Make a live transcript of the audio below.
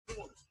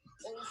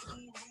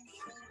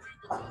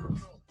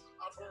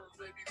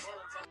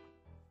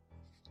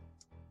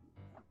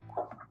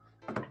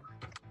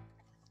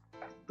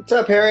What's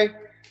up, Harry?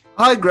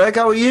 Hi, Greg.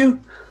 How are you?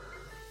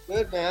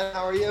 Good, man.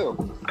 How are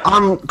you?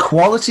 I'm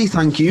quality,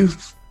 thank you.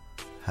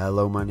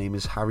 Hello, my name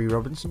is Harry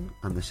Robinson,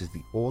 and this is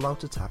the All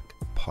Out Attack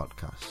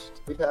podcast.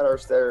 We've had our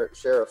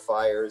share of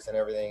fires and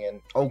everything,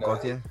 and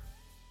God, yeah.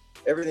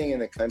 Everything in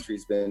the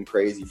country's been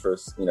crazy for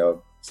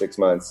 6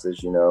 months,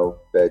 as you know.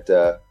 But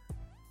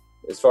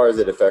as far as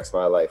it affects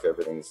my life,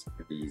 everything's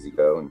pretty easy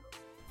going.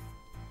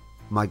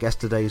 My guest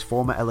today is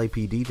former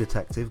LAPD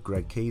detective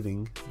Greg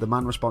Kading, the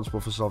man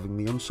responsible for solving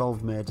the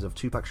unsolved murders of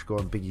Tupac Shakur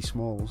and Biggie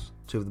Smalls,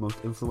 two of the most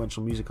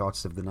influential music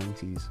artists of the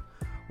 90s,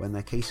 when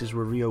their cases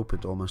were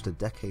reopened almost a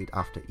decade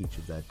after each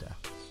of their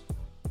deaths.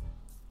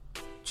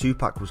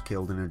 Tupac was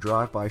killed in a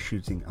drive-by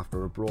shooting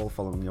after a brawl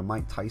following a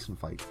Mike Tyson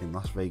fight in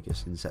Las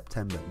Vegas in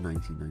September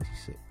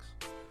 1996.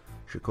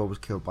 Shakur was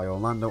killed by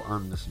Orlando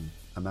Anderson,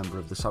 a member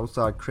of the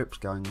Southside Crips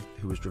gang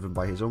who was driven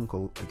by his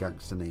uncle, a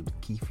gangster named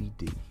Keefe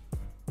D.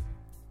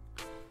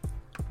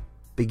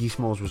 Biggie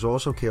Smalls was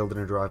also killed in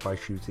a drive-by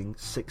shooting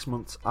 6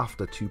 months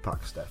after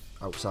Tupac's death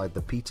outside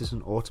the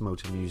Peterson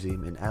Automotive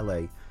Museum in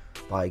LA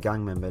by a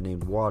gang member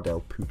named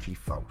Wardell Poochie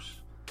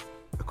Faust.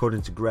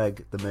 According to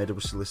Greg, the murder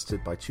was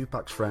solicited by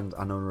Tupac's friend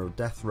and owner of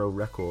Death Row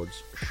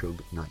Records, Suge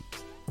Knight.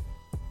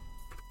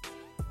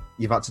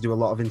 You've had to do a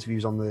lot of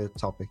interviews on the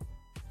topic.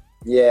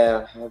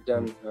 Yeah, I've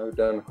done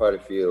quite a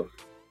few.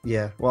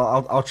 Yeah,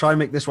 well, I'll try and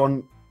make this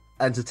one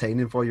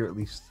entertaining for you at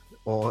least,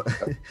 or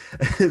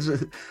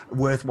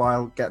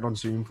worthwhile getting on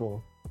Zoom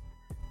for.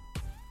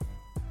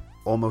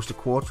 Almost a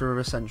quarter of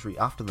a century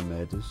after the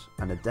murders,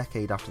 and a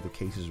decade after the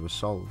cases were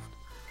solved,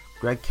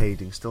 Greg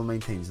Kading still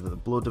maintains that the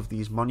blood of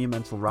these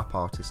monumental rap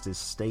artists is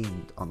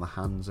stained on the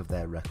hands of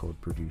their record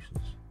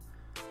producers.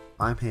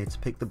 I'm here to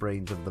pick the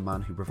brains of the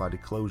man who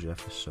provided closure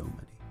for so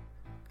many.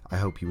 I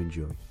hope you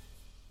enjoy.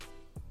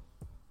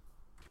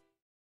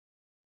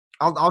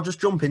 I'll just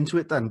jump into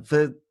it then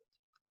for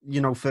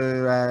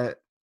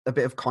a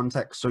bit of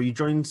context. So you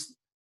joined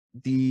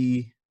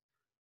the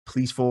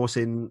police force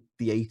in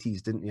the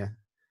 80s, didn't you?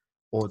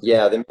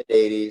 Yeah, the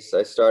mid-80s.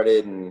 I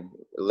started in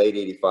late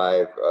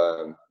 85,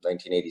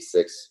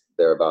 1986,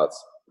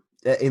 thereabouts.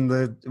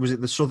 Was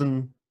it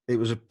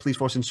was a police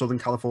force in Southern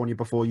California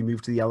before you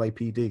moved to the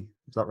LAPD?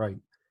 Is that right?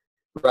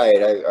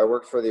 Right. I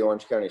worked for the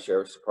Orange County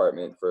Sheriff's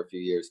Department for a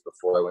few years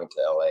before I went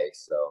to LA.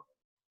 So,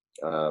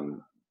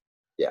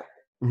 yeah.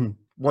 Mm-hmm.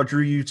 What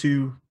drew you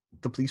to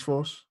the police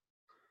force?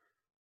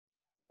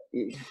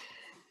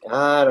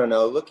 I don't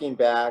know. Looking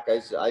back, I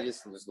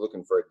just was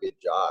looking for a good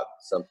job,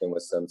 something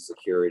with some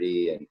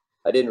security, and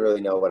I didn't really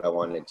know what I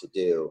wanted to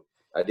do.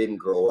 I didn't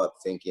grow up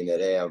thinking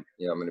that, hey, I'm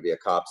going to be a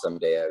cop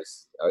someday.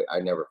 I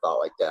never thought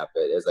like that.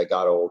 But as I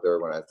got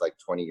older, when I was like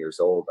 20 years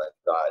old, I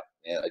thought,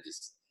 man,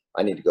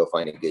 I need to go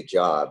find a good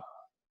job.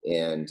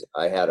 And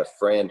I had a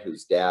friend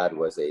whose dad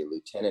was a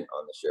lieutenant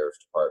on the sheriff's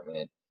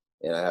department,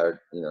 and I had,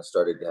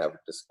 started to have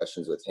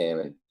discussions with him,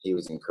 and he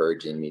was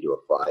encouraging me to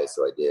apply,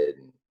 so I did.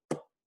 And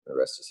the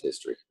rest is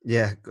history.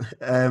 Yeah.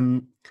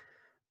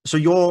 So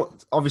you're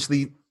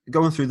obviously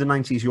going through the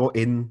 90s. You're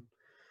in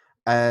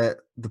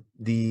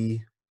the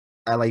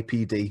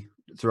LAPD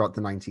throughout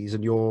the 90s,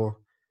 and you're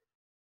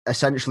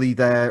essentially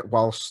there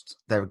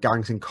whilst there are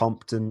gangs in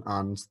Compton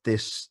and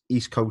this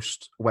East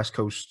Coast, West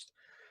Coast,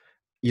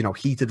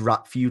 heated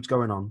rap feuds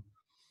going on.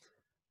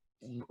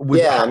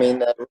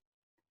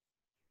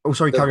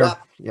 Carry on.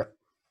 Yeah.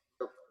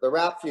 The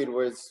rap feud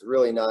was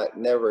really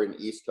never an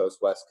East Coast,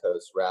 West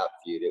Coast rap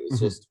feud. It was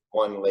just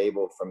one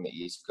label from the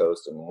East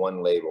Coast and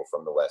one label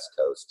from the West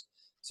Coast.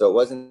 So it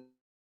wasn't,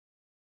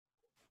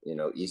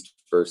 East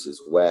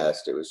versus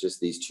West. It was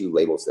just these two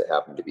labels that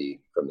happened to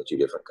be from the two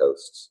different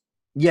coasts.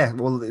 Yeah,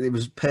 well, it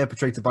was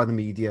perpetrated by the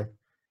media.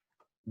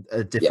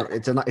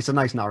 It's a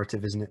nice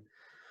narrative, isn't it?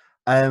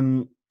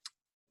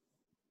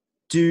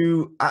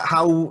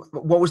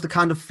 What was the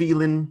kind of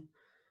feeling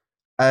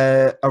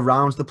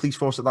around the police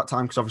force at that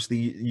time? Because obviously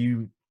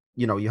you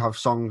have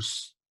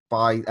songs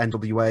by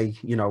NWA,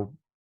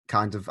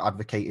 kind of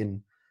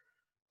advocating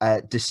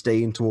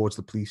disdain towards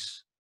the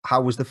police.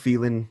 How was the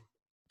feeling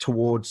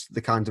towards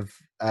the kind of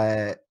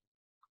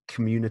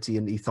community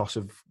and ethos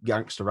of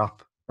gangster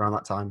rap around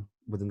that time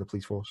within the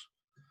police force?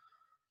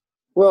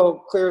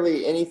 Well,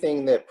 clearly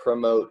anything that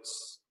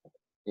promotes,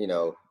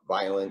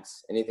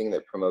 violence, anything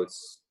that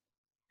promotes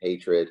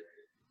hatred,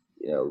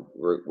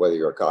 whether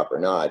you're a cop or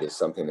not, is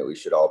something that we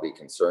should all be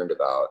concerned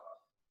about.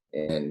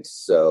 And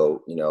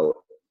so,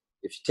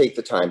 if you take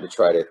the time to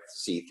try to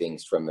see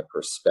things from the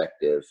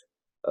perspective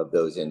of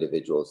those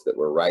individuals that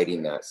were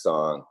writing that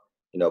song,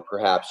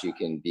 perhaps you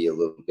can be a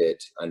little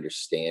bit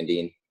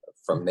understanding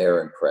from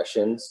their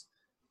impressions.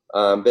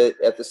 But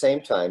at the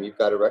same time, you've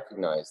got to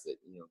recognize that,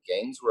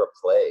 gangs were a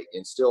plague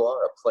and still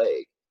are a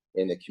plague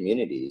in the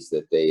communities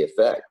that they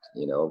affect.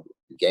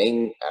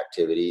 Gang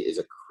activity is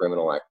a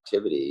criminal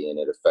activity and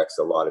it affects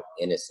a lot of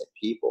innocent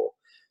people.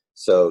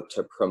 So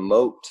to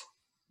promote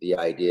the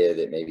idea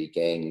that maybe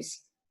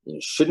gangs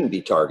shouldn't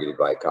be targeted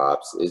by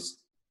cops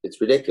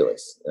it's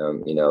ridiculous.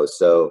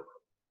 So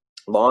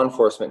law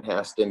enforcement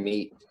has to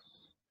meet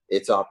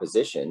its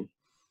opposition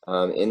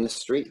in the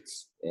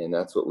streets, and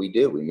that's what we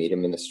do. We meet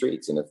them in the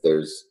streets, and if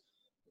there's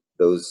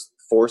those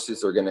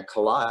forces are going to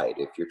collide.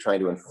 If you're trying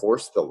to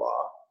enforce the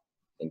law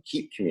and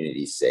keep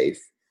communities safe,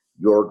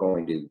 you're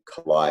going to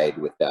collide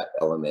with that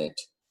element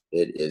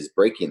that is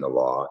breaking the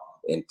law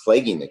and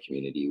plaguing the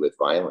community with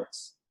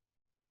violence.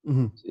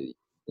 Mm-hmm.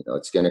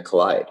 It's going to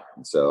collide.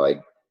 And so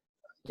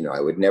I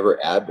would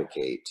never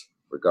advocate,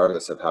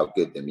 regardless of how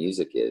good the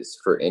music is,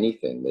 for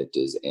anything that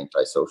is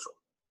antisocial.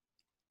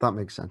 That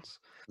makes sense.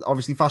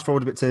 Obviously, fast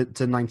forward a bit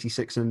to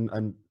 96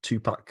 and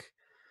Tupac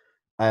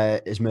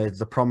is made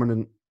the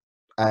prominent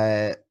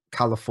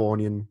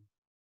Californian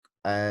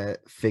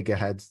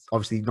figurehead,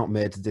 obviously not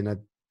murdered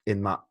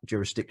in that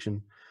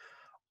jurisdiction.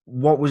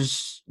 What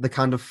was the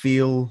kind of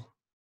feel,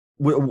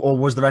 or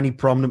was there any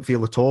prominent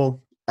feel at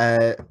all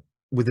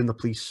within the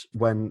police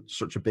when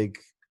such a big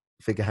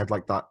figurehead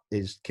like that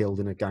is killed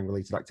in a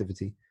gang-related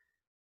activity?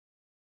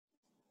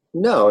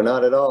 No,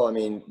 not at all. I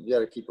mean, you got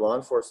to keep law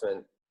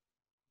enforcement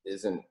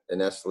isn't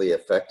necessarily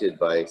affected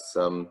by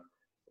some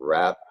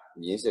rap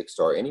music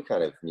star, any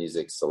kind of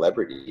music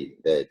celebrity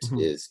that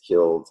is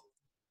killed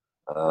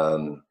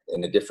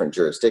in a different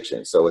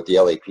jurisdiction. So with the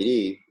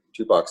LAPD,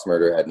 Tupac's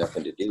murder had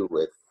nothing to do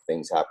with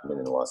things happening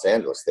in Los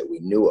Angeles that we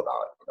knew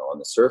about, on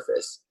the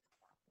surface.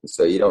 And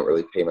so you don't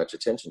really pay much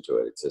attention to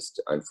it. It's just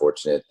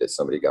unfortunate that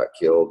somebody got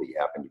killed. He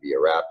happened to be a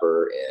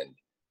rapper, and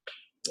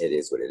it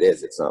is what it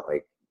is. It's not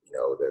like,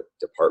 the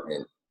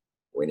department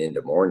went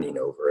into mourning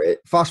over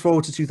it. Fast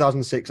forward to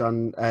 2006,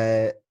 and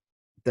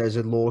there's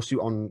a lawsuit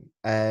on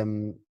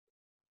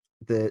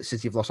the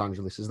city of Los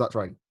Angeles. Is that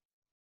right?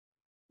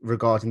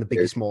 Regarding the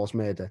Biggie Smalls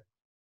murder.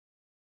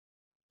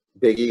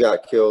 Biggie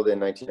got killed in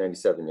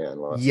 1997, in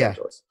Los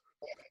Angeles.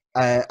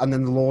 And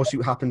then the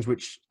lawsuit happens,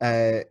 which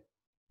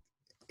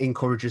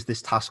encourages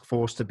this task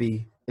force to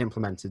be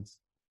implemented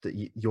that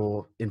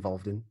you're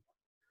involved in.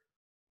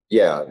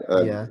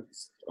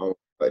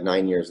 But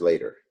 9 years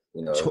later,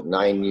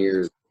 9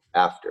 years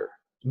after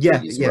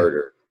Biggie's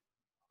murder.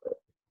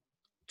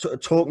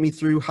 Talk me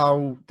through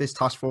how this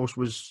task force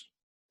was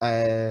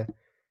banded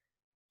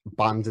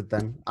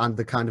then, and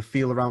the kind of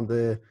feel around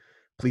the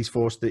police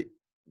force that,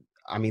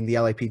 the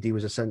LAPD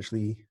was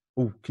essentially...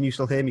 Oh, can you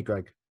still hear me,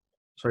 Greg?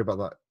 Sorry about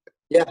that.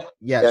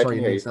 Yeah, sorry,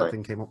 that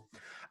thing came up.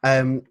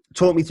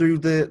 Talk me through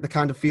the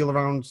kind of feel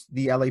around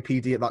the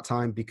LAPD at that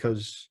time,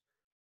 because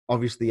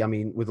obviously,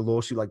 with a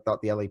lawsuit like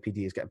that, the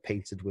LAPD is getting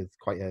painted with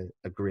quite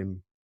a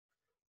grim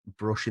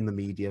brush in the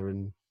media,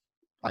 and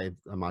I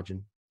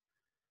imagine.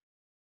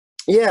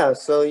 Yeah,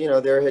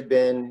 so, there had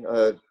been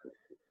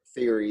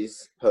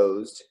theories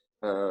posed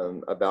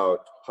about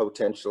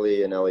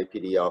potentially an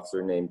LAPD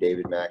officer named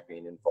David Mack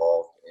being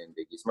involved in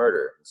Biggie's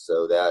murder.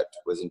 So that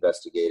was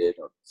investigated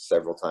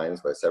several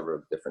times by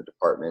several different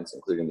departments,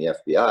 including the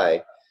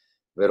FBI.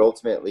 But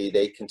ultimately,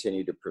 they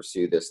continued to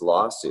pursue this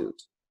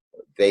lawsuit.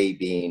 They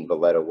being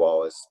Valletta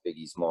Wallace,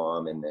 Biggie's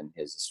mom, and then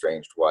his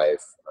estranged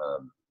wife,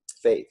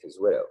 Faith, his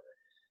widow.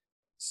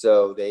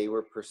 So they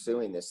were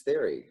pursuing this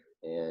theory,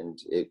 and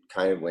it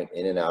kind of went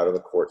in and out of the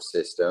court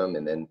system.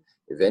 And then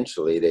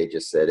eventually they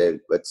just said, hey,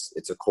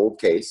 it's a cold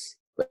case.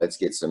 Let's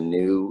get some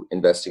new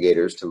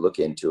investigators to look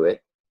into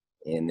it.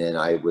 And then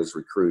I was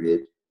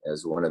recruited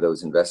as one of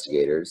those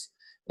investigators.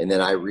 And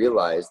then I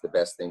realized the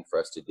best thing for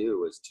us to do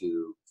was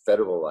to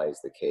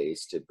federalize the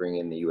case, to bring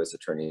in the U.S.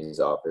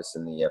 Attorney's Office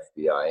and the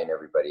FBI and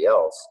everybody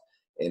else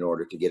in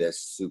order to get a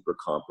super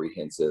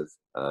comprehensive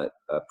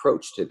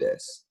approach to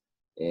this.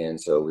 And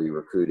so we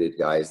recruited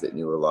guys that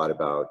knew a lot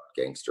about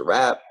gangster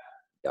rap,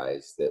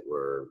 guys that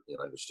were,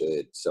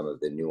 understood some of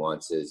the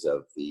nuances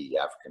of the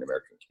African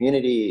American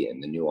community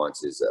and the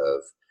nuances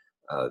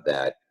of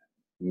that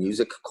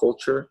music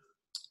culture.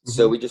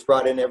 So we just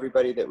brought in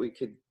everybody that we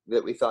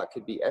thought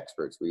could be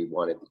experts. We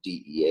wanted the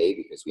DEA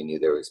because we knew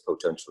there was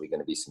potentially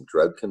going to be some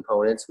drug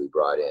components. We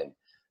brought in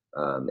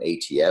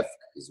ATF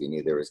because we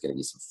knew there was going to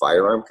be some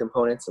firearm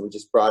components, and we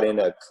just brought in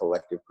a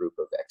collective group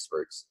of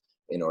experts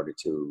in order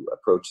to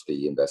approach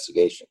the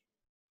investigation.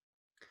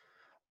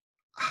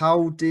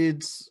 How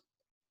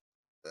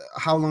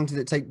long did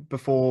it take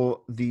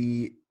before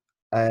the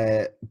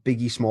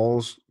Biggie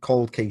Smalls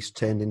cold case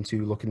turned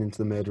into looking into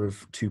the murder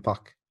of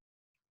Tupac?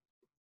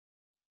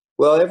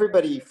 Well,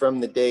 everybody from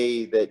the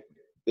day that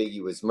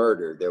Biggie was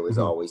murdered, there was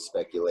always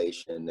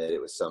speculation that it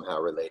was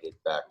somehow related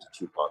back to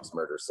Tupac's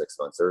murder 6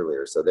 months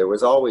earlier. So there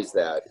was always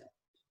that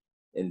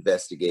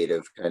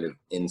investigative kind of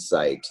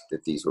insight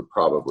that these were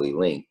probably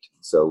linked.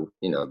 So,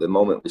 the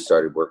moment we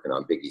started working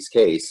on Biggie's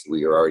case,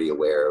 we were already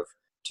aware of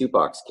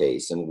Tupac's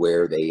case and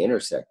where they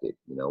intersected.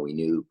 We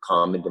knew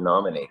common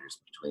denominators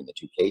between the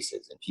two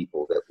cases and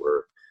people that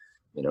were,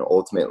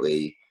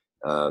 ultimately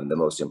the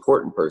most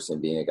important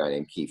person being a guy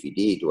named Keefe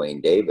D,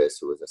 Dwayne Davis,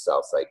 who was a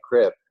Southside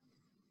Crip,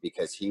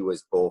 because he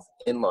was both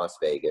in Las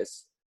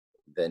Vegas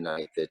the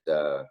night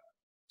that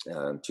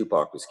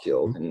Tupac was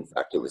killed. And in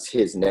fact, it was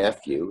his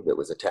nephew that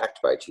was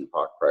attacked by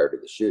Tupac prior to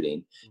the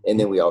shooting. And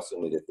then we also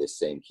knew that this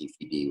same Keefe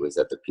D was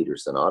at the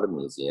Peterson Auto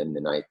Museum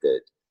the night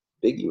that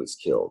Biggie was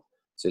killed.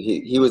 So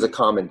he was a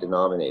common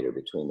denominator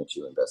between the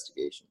two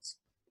investigations.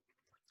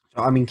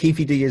 I mean,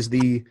 Keefe D is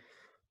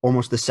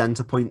almost the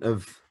center point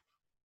of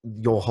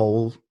your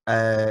whole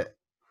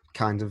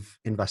kind of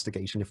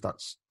investigation, if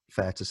that's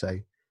fair to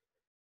say,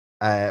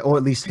 or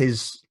at least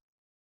his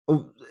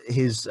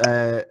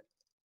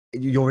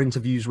your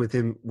interviews with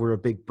him were a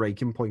big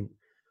breaking point.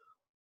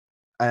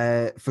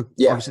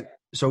 Obviously,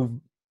 so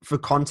for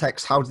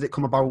context, how did it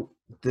come about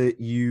that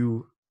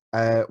you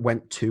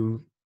went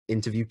to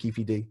interview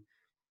Keefe D?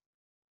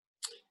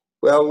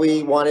 Well,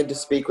 we wanted to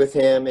speak with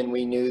him, and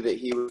we knew that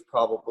he was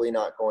probably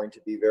not going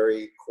to be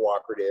very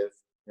cooperative.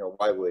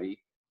 Why would he?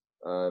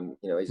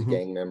 He's a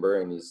gang member,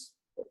 and he's,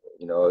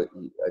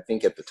 I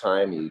think at the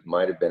time he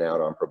might have been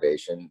out on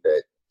probation,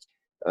 but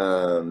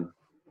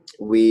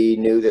we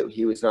knew that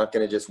he was not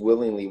going to just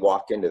willingly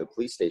walk into the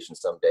police station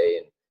someday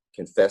and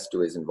confess to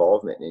his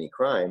involvement in any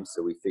crime.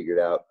 So we figured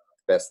out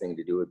the best thing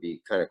to do would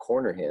be kind of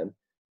corner him,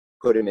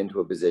 put him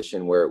into a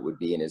position where it would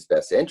be in his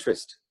best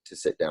interest to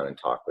sit down and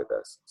talk with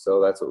us. So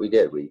that's what we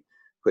did. We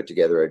put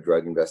together a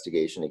drug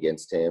investigation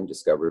against him,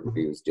 discovered what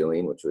he was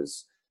doing, which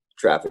was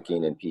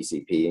trafficking in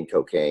PCP and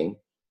cocaine.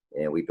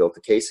 And we built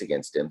a case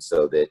against him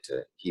so that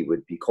he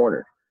would be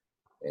cornered.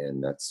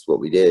 And that's what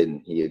we did.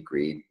 And he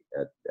agreed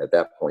at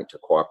that point to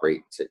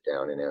cooperate, sit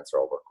down, and answer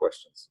all of our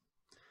questions.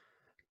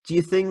 Do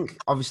you think,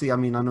 obviously, I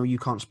mean, I know you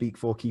can't speak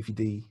for Keefe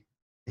D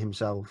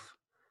himself,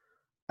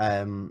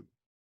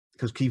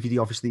 because Keefe D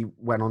obviously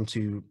went on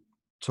to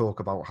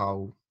talk about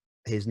how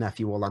his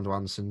nephew Orlando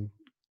Anderson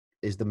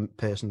is the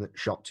person that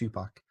shot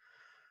Tupac.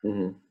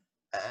 Mm-hmm.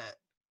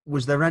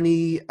 Was there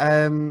any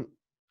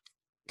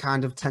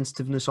kind of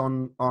tentativeness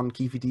on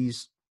Keefe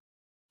D's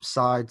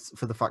side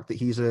for the fact that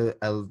he's a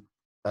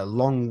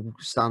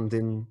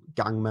long-standing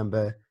gang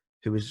member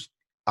who is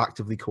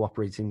actively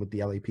cooperating with the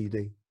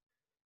LAPD?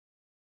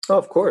 Oh,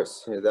 of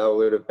course. That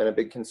would have been a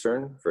big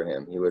concern for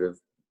him. He would have,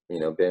 he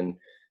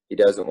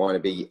doesn't want to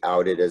be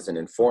outed as an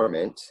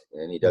informant,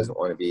 and he doesn't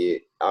want to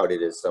be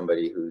outed as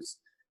somebody who's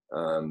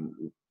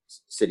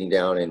sitting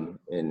down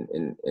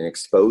and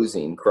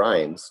exposing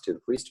crimes to the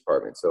police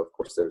department. So, of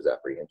course, there's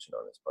apprehension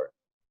on his part.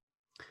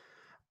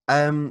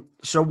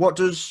 So what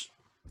does,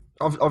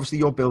 obviously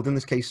you're building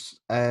this case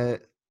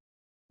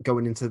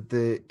going into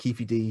the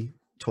Keefe D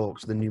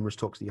talks, the numerous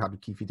talks that you had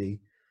with Keefe D.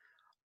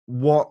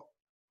 What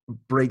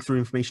breakthrough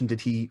information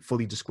did he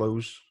fully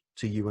disclose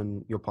to you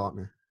and your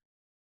partner?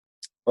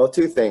 Well,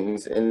 two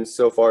things. And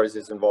so far as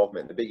his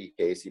involvement in the Biggie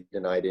case, he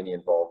denied any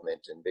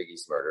involvement in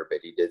Biggie's murder, but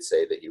he did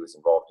say that he was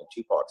involved in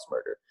Tupac's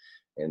murder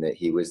and that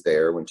he was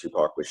there when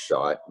Tupac was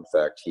shot. In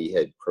fact, he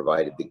had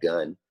provided the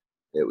gun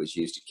that was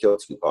used to kill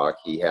Tupac.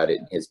 He had it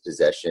in his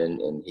possession,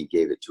 and he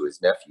gave it to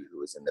his nephew, who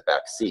was in the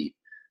back seat,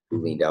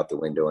 who leaned out the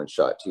window and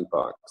shot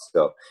Tupac.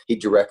 So he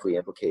directly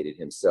implicated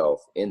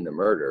himself in the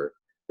murder,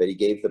 but he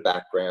gave the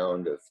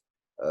background of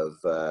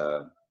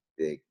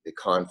the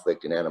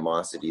conflict and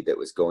animosity that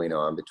was going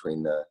on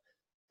between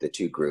the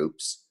two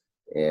groups,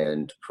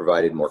 and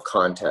provided more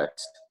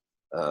context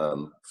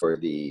for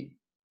the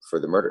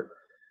murder.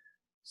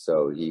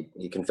 So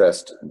he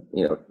confessed,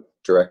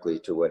 directly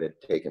to what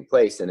had taken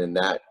place, and in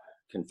that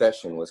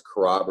confession was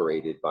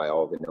corroborated by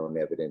all the known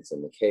evidence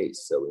in the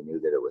case. So we knew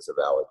that it was a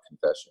valid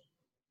confession.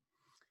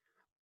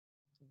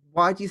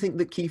 Why do you think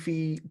that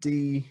Keefe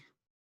D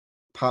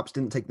perhaps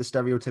didn't take the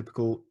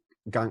stereotypical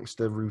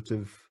gangster route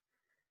of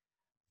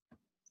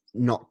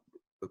not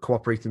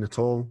cooperating at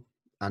all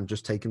and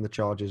just taking the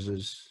charges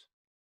as,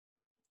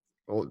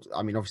 or,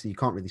 I mean, obviously you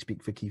can't really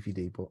speak for Keefe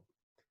D, but.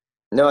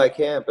 No, I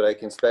can't, but I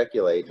can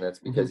speculate, and that's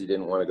because he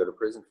didn't want to go to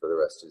prison for the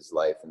rest of his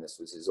life, and this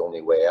was his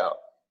only way out.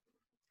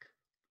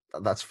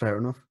 That's fair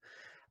enough.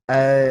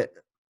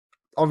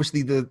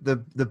 Obviously,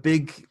 the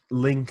big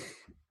link,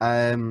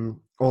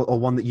 or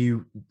one that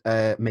you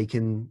make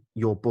in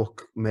your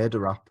book, Murder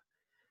Rap,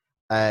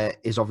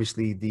 is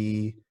obviously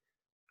the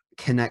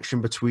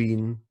connection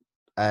between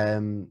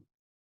the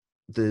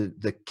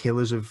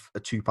killers of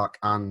Tupac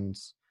and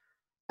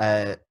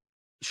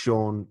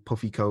Sean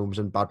Puffy Combs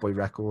and Bad Boy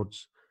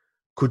Records.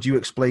 Could you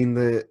explain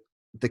the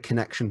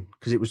connection?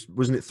 Because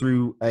wasn't it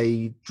through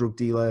a drug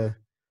dealer,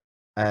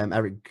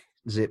 Eric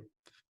Zip?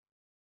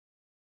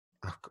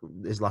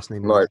 His last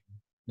name, Martin.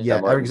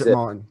 Yeah, Martin Eric Zip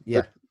Martin.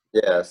 Yeah.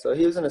 Yeah, so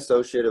he was an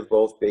associate of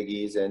both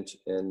Biggie's and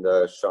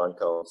Sean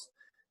Combs.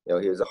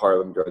 He was a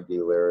Harlem drug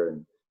dealer,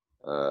 and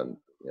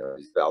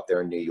he's out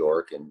there in New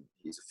York, and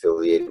he's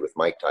affiliated with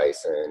Mike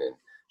Tyson and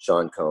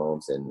Sean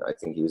Combs, and I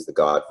think he was the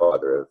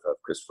godfather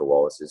of Christopher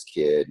Wallace's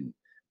kid. And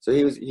so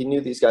he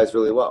knew these guys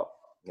really well.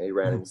 He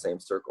ran in the same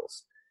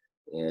circles,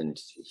 and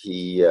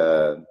he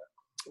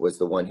was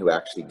the one who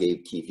actually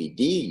gave Keefe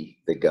D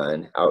the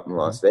gun out in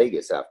Las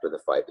Vegas after the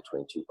fight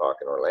between Tupac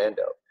and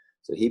Orlando.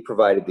 So he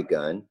provided the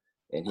gun,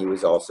 and he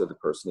was also the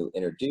person who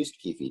introduced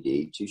Keefe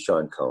D to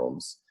Sean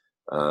Combs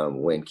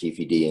when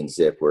Keefe D and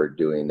Zip were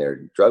doing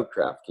their drug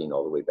trafficking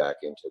all the way back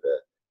into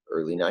the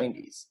early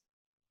 90s.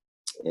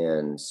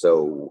 And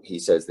so he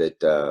says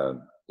that,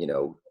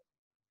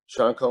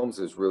 Sean Combs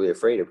was really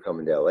afraid of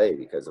coming to LA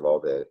because of all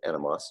the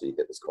animosity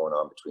that was going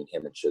on between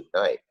him and Suge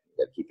Knight.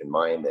 got to keep in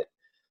mind that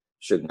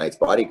Suge Knight's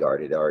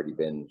bodyguard had already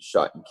been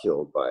shot and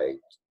killed by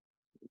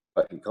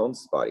Putney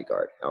Combs'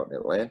 bodyguard out in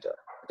Atlanta,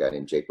 a guy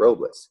named Jake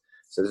Robles.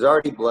 So there's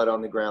already blood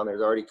on the ground.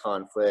 There's already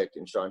conflict,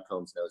 and Sean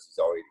Combs knows he's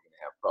already going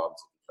to have problems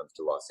if he comes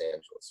to Los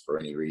Angeles for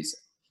any reason.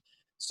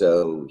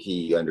 So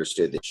he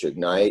understood that Suge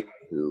Knight,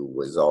 who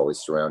was always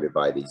surrounded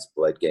by these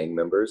blood gang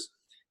members,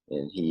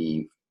 and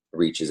he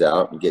reaches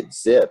out and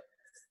gets Zip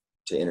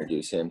to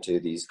introduce him to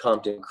these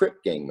Compton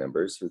Crip gang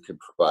members who could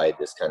provide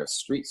this kind of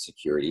street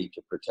security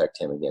to protect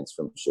him against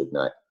Suge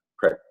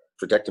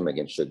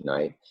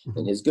Knight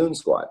and his goon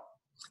squad.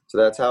 So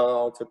that's how it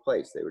all took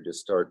place. They were just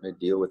starting to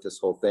deal with this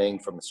whole thing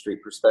from the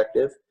street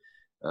perspective.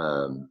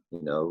 That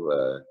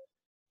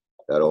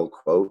old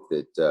quote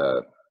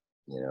that,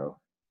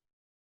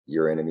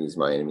 your enemy is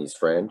my enemy's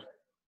friend.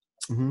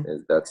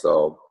 That's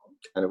all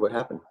kind of what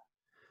happened.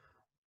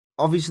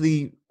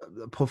 Obviously,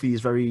 Puffy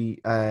is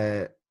very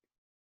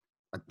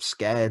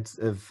scared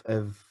of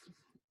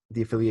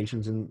the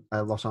affiliations in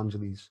Los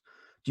Angeles.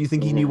 Do you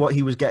think he knew what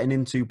he was getting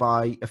into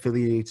by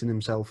affiliating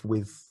himself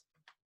with,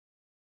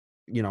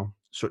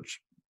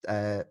 such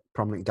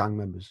prominent gang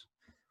members?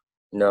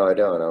 No, I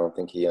don't. I don't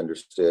think he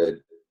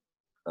understood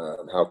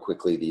how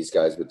quickly these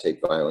guys would take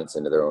violence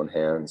into their own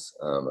hands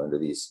under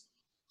these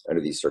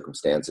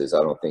circumstances.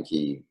 I don't think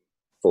he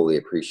fully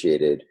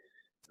appreciated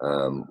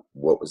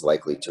what was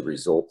likely to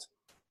result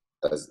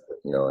as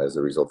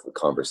a result of the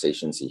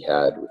conversations he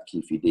had with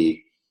Keffe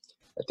D.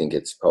 I think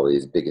it's probably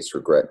his biggest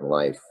regret in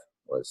life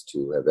was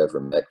to have ever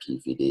met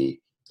Keffe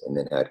D and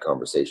then had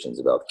conversations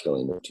about the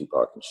killing of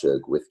Tupac and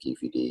Suge with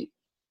Keffe D.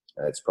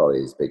 It's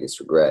probably his biggest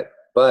regret.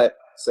 But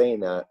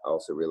saying that, I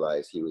also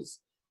realized he was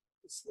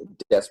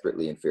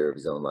desperately in fear of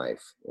his own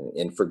life,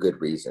 and for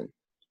good reason.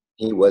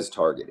 He was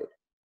targeted.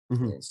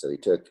 And so he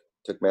took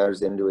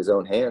matters into his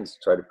own hands to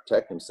try to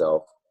protect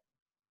himself.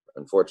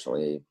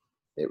 Unfortunately,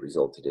 it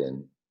resulted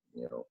in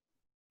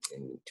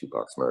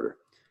Tupac's murder.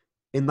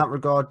 In that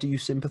regard, do you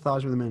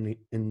sympathize with him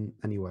in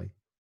any way?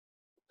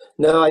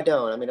 No, I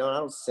don't. I mean, I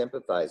don't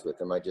sympathize with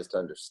him. I just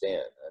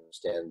understand. I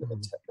understand the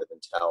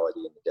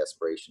mentality and the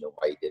desperation of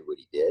why he did what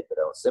he did, but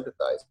I don't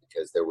sympathize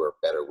because there were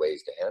better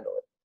ways to handle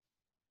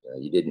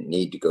it. You didn't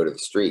need to go to the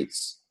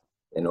streets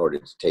in order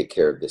to take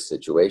care of this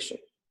situation.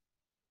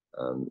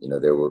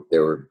 There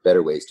were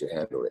better ways to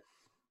handle it.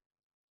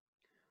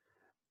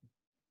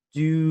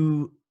 Do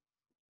you,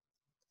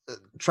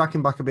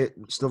 tracking back a bit,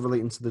 still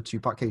relating to the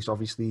Tupac case,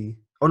 obviously.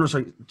 Oh no,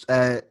 sorry.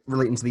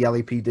 Relating to the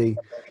LAPD,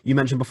 you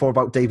mentioned before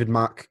about David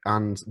Mack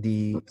and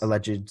the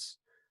alleged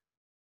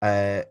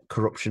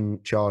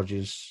corruption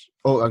charges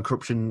and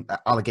corruption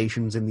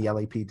allegations in the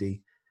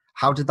LAPD.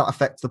 How did that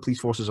affect the police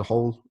force as a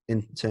whole,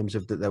 in terms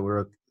of that there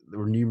were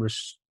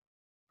numerous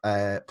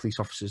police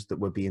officers that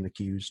were being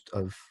accused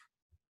of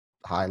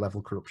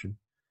high-level corruption?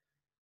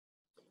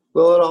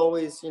 Well, it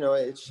always,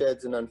 it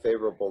sheds an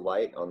unfavorable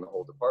light on the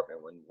whole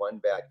department when one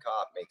bad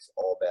cop makes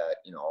all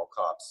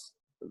cops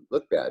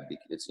look bad.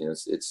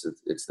 Because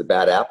it's the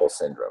bad apple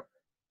syndrome.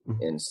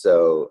 And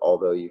so,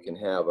 although you can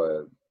have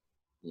a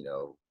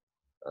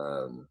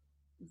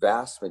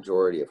vast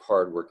majority of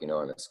hardworking,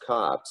 honest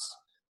cops,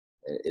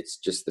 it's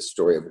just the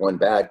story of one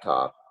bad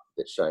cop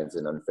that shines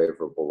an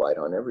unfavorable light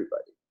on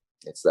everybody.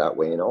 It's that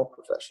way in all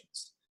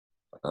professions,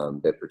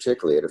 but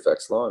particularly it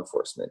affects law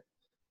enforcement.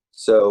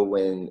 So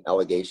when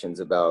allegations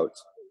about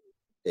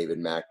David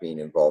Mack being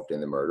involved in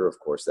the murder, of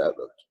course, that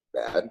looked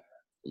bad,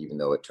 even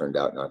though it turned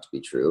out not to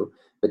be true.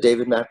 But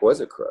David Mack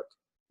was a crook.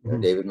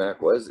 David Mack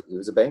was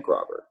a bank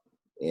robber,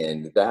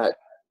 and that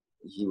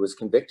he was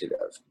convicted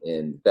of.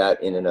 And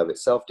that in and of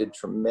itself did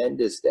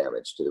tremendous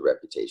damage to the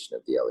reputation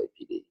of the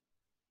LAPD.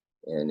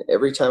 And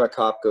every time a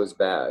cop goes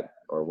bad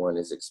or one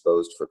is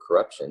exposed for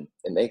corruption,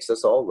 it makes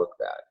us all look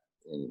bad.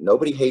 And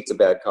nobody hates a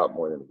bad cop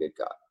more than a good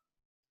cop.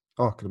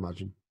 Oh, I can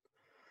imagine.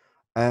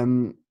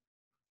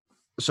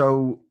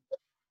 So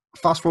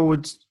fast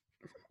forward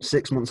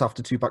 6 months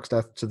after Tupac's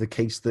death to the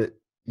case that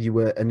you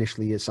were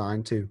initially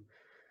assigned to.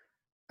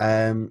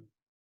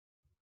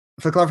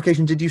 For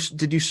clarification, did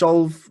you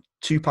solve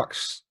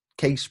Tupac's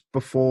case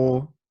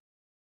before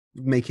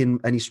making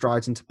any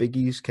strides into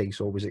Biggie's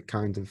case, or was it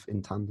kind of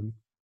in tandem?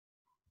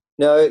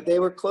 No, they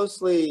were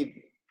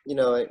closely, in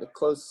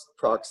close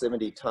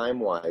proximity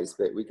time-wise,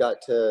 but we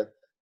got to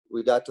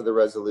the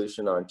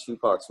resolution on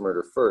Tupac's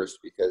murder first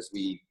because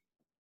we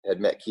had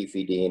met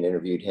Keffe D and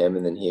interviewed him,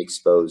 and then he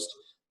exposed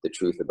the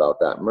truth about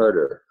that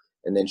murder.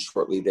 And then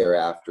shortly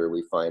thereafter,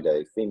 we find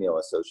a female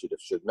associate of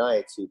Suge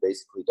Knight's who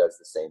basically does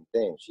the same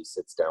thing. She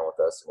sits down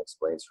with us and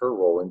explains her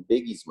role in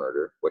Biggie's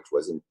murder, which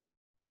was in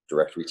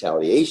direct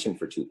retaliation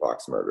for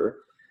Tupac's murder.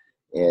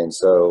 And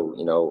so,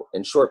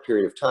 in a short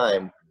period of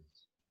time,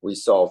 we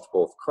solved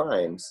both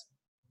crimes,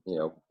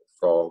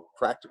 for all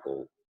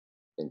practical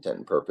intent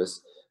and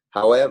purpose.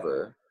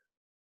 However,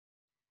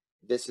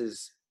 this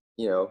is,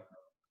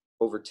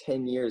 over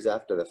 10 years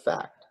after the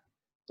fact.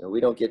 We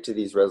don't get to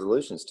these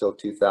resolutions till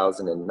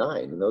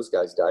 2009, and those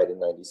guys died in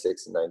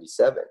 96 and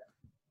 97.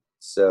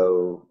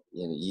 So,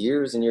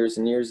 years and years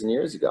and years and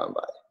years have gone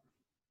by.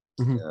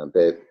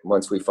 But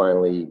once we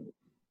finally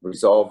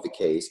resolve the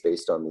case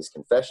based on these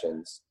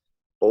confessions.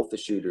 Both the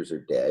shooters are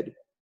dead.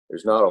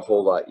 There's not a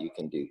whole lot you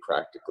can do,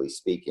 practically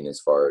speaking, as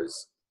far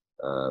as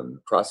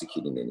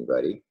prosecuting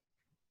anybody.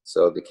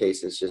 So the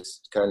cases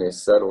just kind of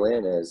settle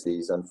in as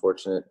these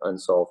unfortunate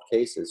unsolved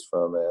cases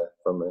from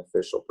an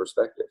official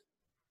perspective.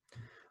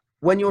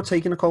 When you're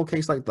taking a cold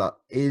case like that,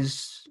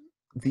 is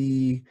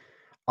the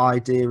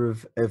idea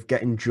of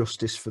getting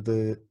justice for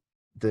the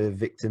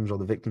victims or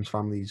the victims'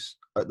 families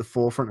at the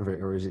forefront of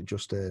it, or is it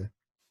just a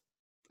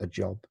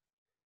job,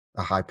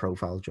 a high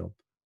profile job?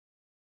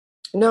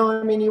 No,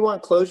 I mean, you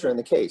want closure in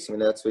the case. I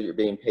mean, that's what you're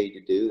being paid to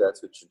do.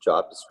 That's what your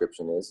job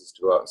description is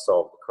to go out and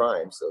solve the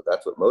crime. So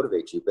that's what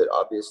motivates you. But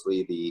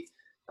obviously the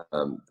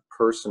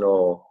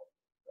personal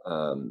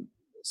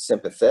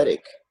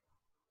sympathetic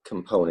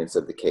components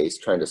of the case,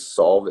 trying to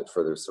solve it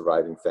for their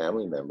surviving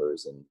family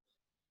members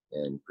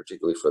and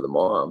particularly for the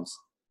moms,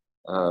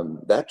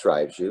 that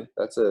drives you.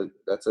 That's a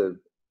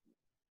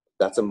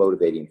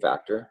motivating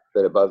factor.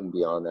 But above and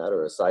beyond that,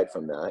 or aside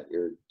from that,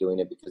 you're doing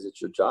it because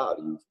it's your job.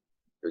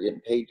 You're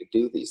getting paid to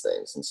do these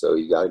things, and so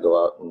you got to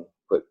go out and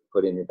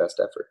put in your best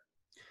effort.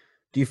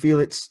 Do you feel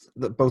it's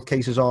that both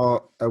cases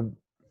are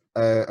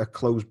a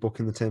closed book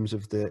in the terms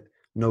of that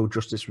no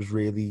justice was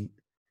really,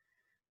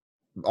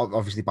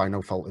 obviously by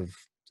no fault of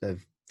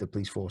the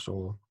police force,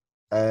 or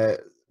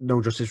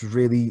no justice was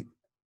really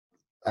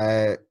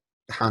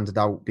handed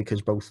out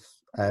because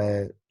both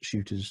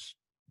shooters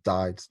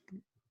died,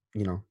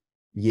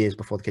 years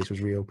before the case was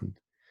reopened?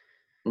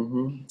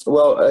 Mm-hmm.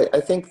 Well, I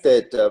think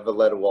that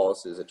Valletta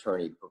Wallace's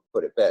attorney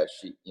put it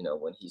best.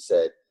 When he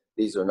said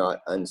these are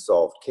not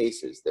unsolved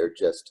cases, they're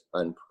just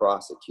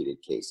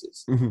unprosecuted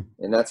cases, mm-hmm.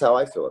 And that's how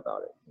I feel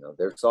about it.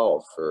 They're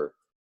solved for,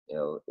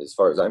 as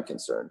far as I'm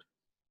concerned,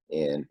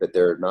 but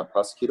they're not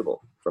prosecutable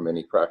from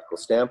any practical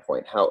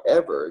standpoint.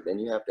 However, then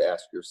you have to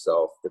ask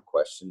yourself the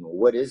question: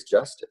 what is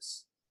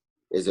justice?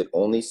 Is it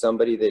only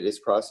somebody that is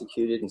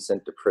prosecuted and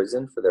sent to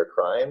prison for their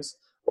crimes?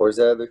 Or is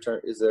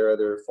there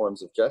other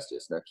forms of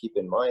justice? Now, keep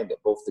in mind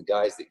that both the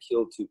guys that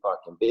killed Tupac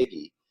and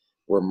Biggie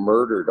were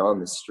murdered on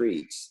the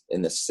streets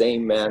in the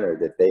same manner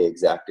that they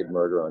exacted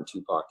murder on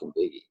Tupac and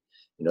Biggie.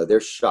 They're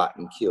shot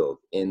and killed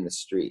in the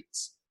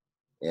streets.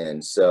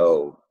 And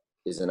so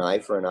is an eye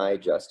for an eye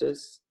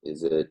justice?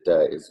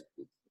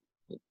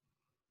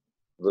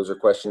 Those are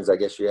questions I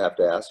guess you have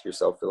to ask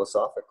yourself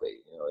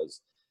philosophically.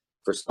 Is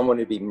for someone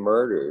to be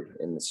murdered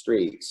in the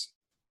streets,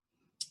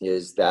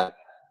 is that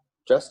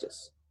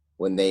justice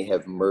when they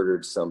have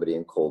murdered somebody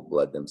in cold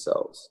blood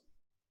themselves?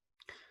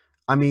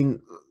 I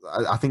mean,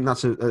 I think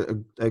that's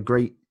a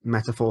great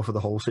metaphor for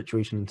the whole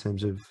situation in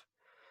terms of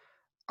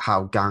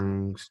how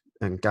gangs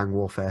and gang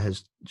warfare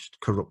has just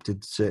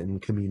corrupted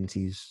certain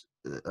communities,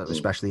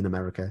 especially in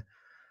America.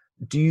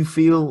 Do you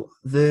feel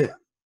that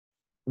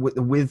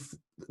with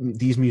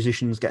these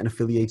musicians getting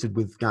affiliated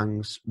with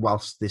gangs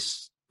whilst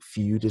this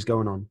feud is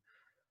going on,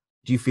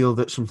 do you feel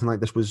that something like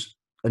this was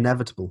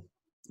inevitable,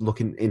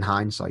 looking in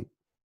hindsight?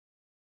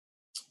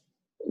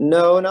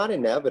 No, not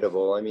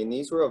inevitable. I mean,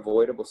 these were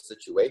avoidable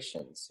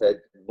situations.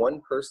 Had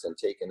one person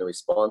taken the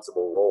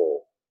responsible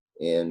role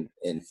and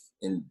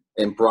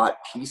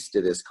brought peace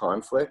to this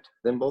conflict,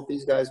 then both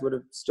these guys would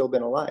have still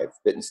been alive.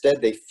 But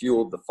instead, they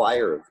fueled the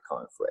fire of the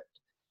conflict,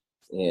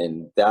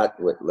 and that's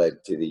what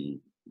led to the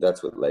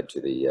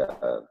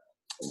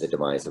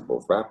demise of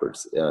both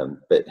rappers.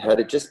 But had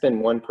it just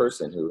been one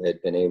person who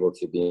had been able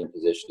to be in a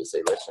position to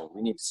say, "Listen,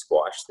 we need to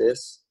squash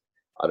this.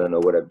 I don't know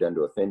what I've done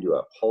to offend you.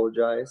 I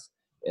apologize.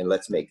 And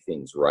let's make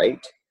things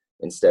right,"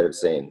 instead of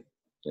saying,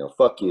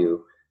 "Fuck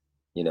you,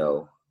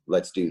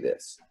 let's do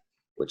this,"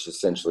 which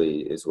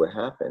essentially is what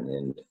happened.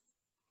 And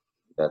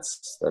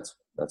that's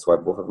why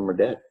both of them are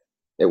dead.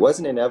 It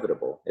wasn't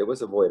inevitable. It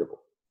was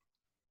avoidable.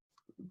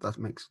 That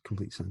makes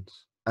complete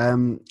sense.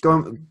 Going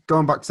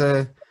back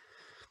to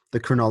the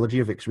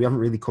chronology of it, because we haven't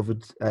really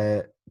covered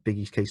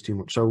Biggie's case too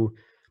much. So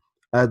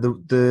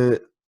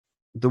the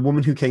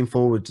woman who came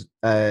forward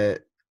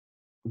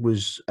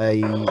was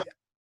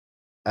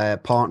a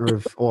partner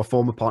of, or a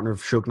former partner of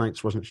Suge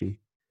Knight's, wasn't she?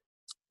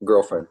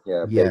 Girlfriend,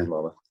 yeah. Baby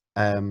mama.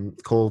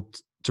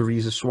 Called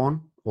Teresa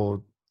Swan,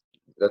 or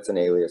that's an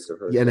alias of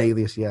hers. Yeah, an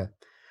alias, yeah.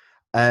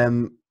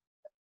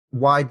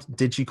 Why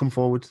did she come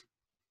forward?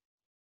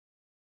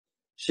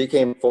 She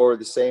came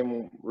forward the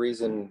same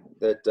reason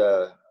that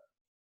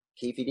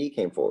Keefe D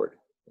came forward.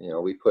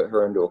 We put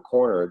her into a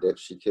corner that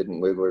she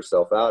couldn't wiggle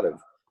herself out of.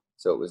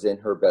 So it was in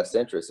her best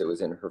interest. It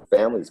was in her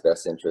family's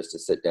best interest to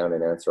sit down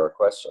and answer our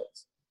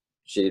questions.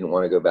 She didn't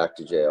want to go back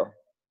to jail,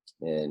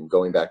 and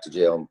going back to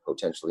jail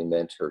potentially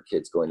meant her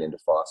kids going into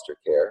foster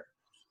care.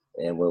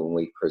 And when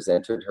we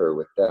presented her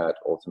with that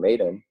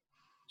ultimatum,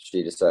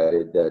 she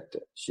decided that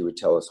she would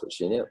tell us what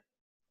she knew.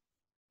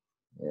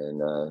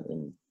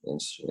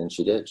 And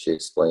she did. She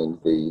explained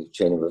the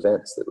chain of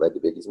events that led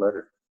to Biggie's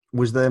murder.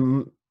 Was there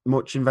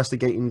much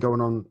investigating going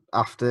on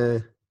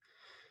after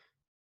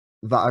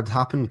that had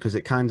happened? Because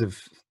it kind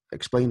of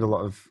explained a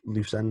lot of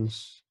loose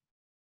ends.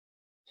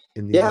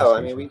 Yeah,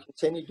 I mean, we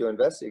continued to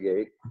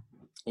investigate.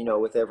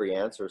 with every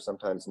answer,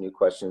 sometimes new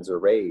questions are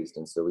raised.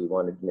 And so we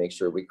wanted to make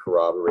sure we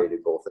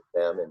corroborated both of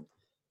them and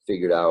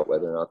figured out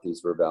whether or not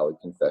these were valid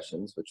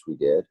confessions, which we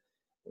did.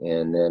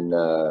 And then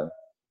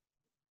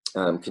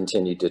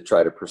continued to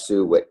try to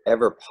pursue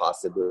whatever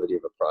possibility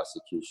of a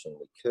prosecution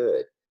we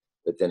could.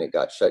 But then it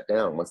got shut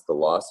down. Once the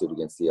lawsuit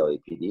against the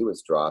LAPD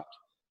was dropped,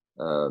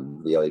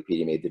 the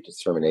LAPD made the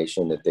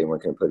determination that they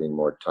weren't going to put any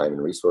more time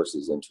and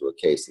resources into a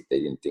case that they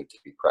didn't think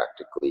could be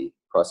practically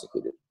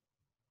prosecuted.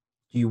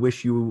 Do you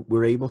wish you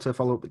were able to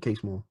follow up the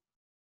case more?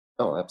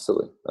 Oh,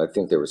 absolutely. I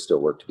think there was still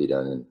work to be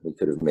done, and we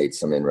could have made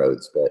some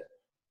inroads, but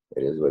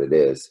it is what it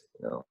is,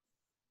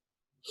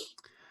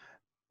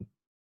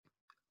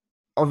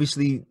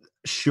 Obviously,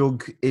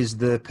 Suge is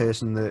the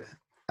person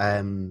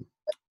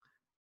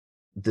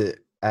that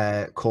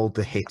called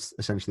the hit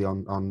essentially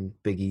on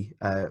Biggie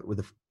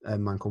with a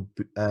man called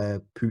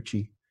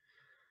Poochie.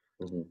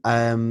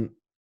 Mm-hmm.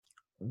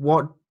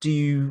 What do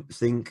you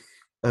think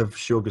of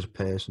Suge as a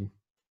person?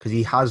 Because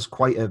he has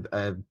quite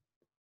a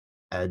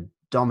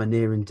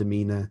domineering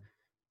demeanor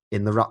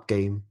in the rap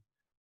game,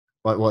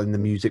 well, in the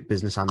music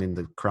business and in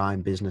the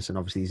crime business, and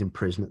obviously he's in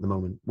prison at the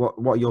moment. What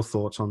are your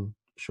thoughts on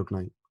Suge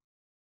Knight?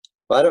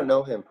 Well, I don't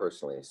know him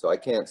personally, so I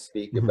can't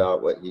speak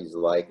about what he's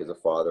like as a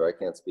father. I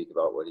can't speak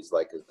about what he's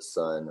like as a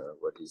son or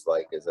what he's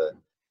like as a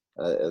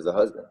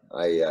husband.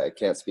 I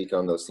can't speak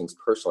on those things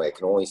personally. I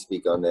can only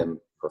speak on them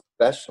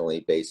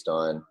professionally based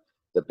on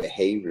the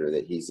behavior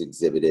that he's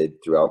exhibited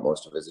throughout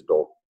most of his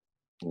adult,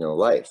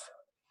 life,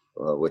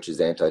 which is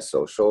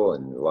antisocial,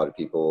 and a lot of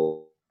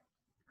people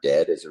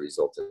dead as a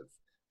result of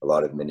a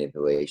lot of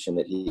manipulation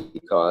that he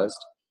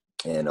caused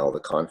and all the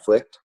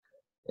conflict.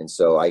 And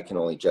so I can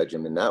only judge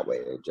him in that way.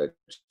 I judge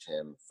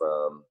him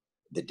from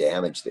the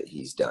damage that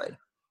he's done.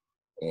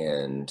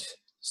 And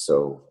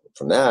so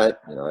from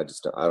that,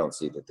 I don't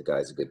see that the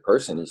guy's a good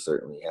person. He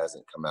certainly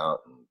hasn't come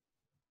out and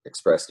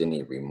expressed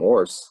any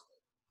remorse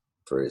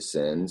for his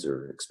sins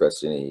or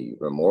expressed any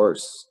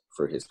remorse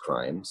for his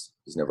crimes.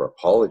 He's never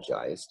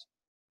apologized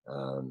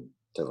to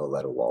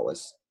Voletta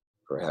Wallace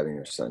for having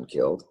her son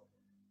killed.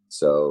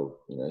 So,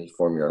 you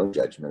form your own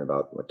judgment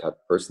about what type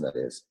of person that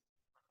is.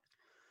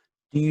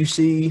 Do you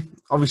see,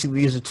 obviously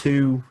these are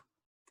two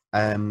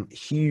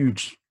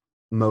huge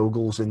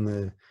moguls in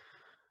the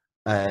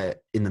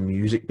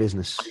music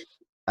business,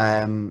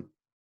 both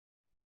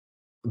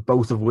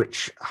of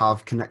which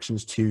have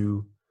connections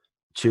to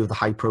two of the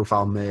high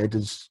profile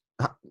murders.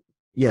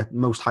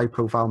 Most high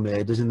profile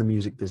murders in the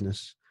music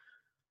business.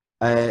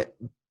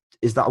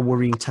 Is that a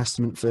worrying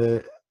testament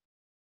for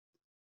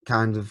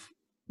kind of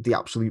the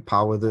absolute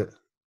power that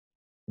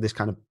this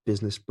kind of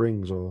business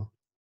brings, or?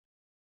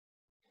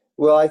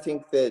 Well, I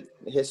think that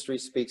history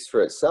speaks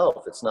for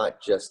itself. It's not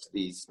just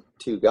these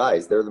two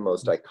guys. They're the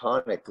most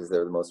iconic because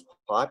they're the most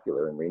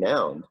popular and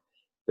renowned.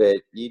 But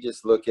you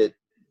just look at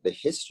the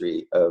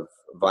history of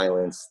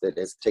violence that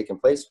has taken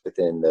place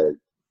within the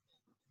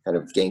kind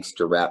of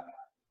gangster rap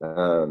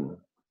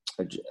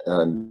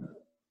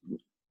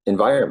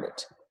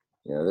environment.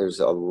 There's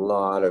a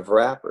lot of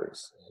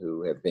rappers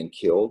who have been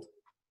killed,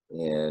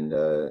 and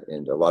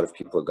a lot of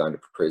people have gone to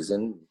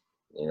prison,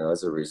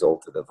 as a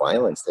result of the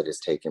violence that has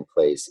taken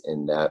place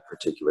in that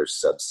particular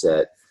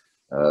subset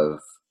of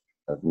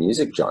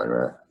music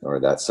genre, or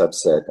that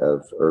subset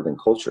of urban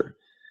culture.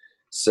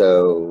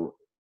 So,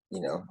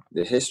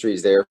 the history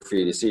is there for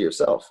you to see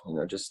yourself.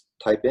 Just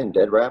type in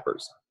dead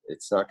rappers.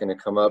 It's not going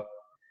to come up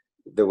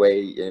the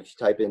way if you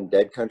type in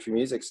dead country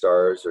music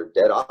stars or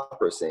dead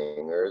opera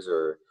singers,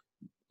 or,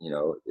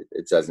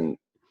 it doesn't,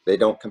 they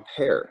don't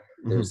compare.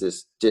 Mm-hmm. There's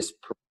this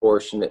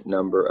disproportionate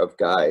number of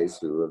guys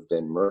who have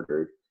been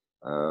murdered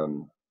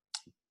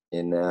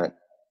in that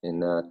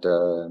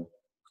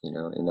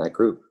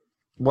group.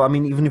 Well, I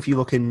mean, even if you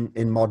look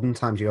in modern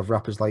times, you have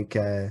rappers like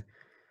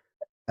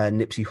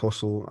Nipsey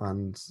Hussle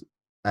and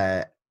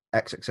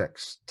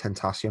XXX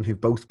Tentacion,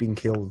 who've both been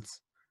killed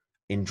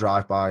in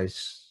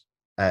drive-bys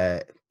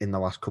in the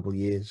last couple of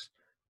years.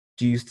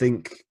 Do you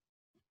think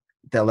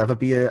there'll ever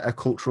be a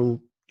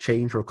cultural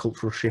change or a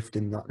cultural shift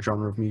in that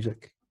genre of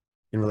music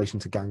in relation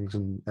to gangs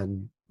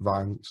and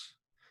violence?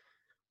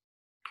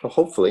 Well,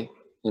 hopefully.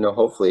 I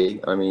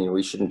mean,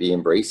 we shouldn't be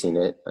embracing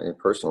it.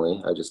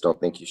 Personally, I just don't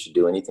think you should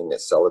do anything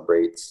that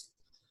celebrates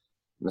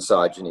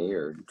misogyny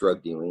or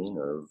drug dealing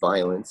or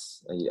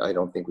violence. I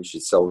don't think we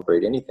should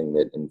celebrate anything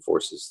that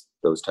enforces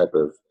those type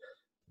of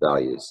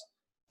values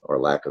or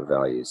lack of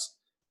values.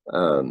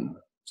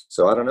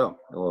 So I don't know.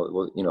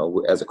 Well,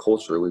 as a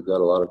culture, we've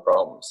got a lot of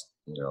problems,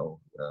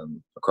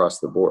 across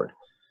the board.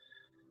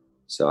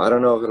 So I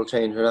don't know if it'll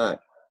change or not.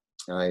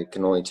 I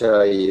can only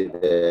tell you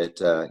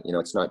that,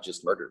 it's not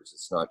just murders.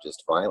 It's not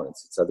just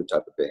violence. It's other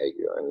type of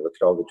behavior. I mean, look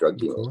at all the drug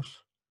dealing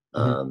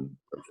of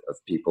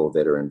people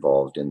that are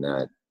involved in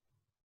that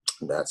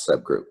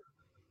subgroup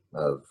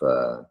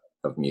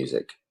of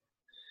music.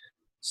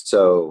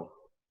 So,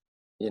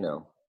 Do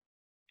you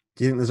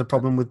think there's a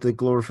problem with the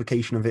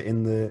glorification of it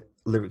in the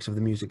lyrics of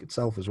the music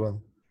itself as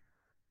well?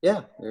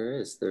 Yeah, there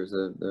is. There's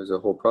a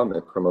whole problem.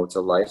 It promotes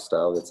a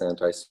lifestyle that's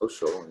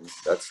antisocial, and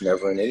that's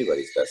never in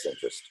anybody's best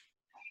interest.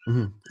 I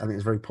think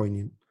it's very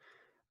poignant.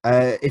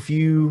 If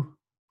you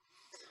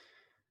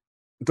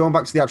going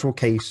back to the actual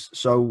case,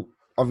 so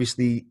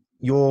obviously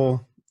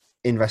you're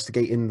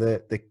investigating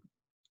the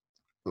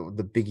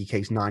Biggie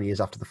case 9 years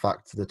after the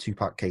fact, the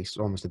Tupac case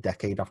almost a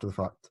decade after the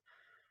fact.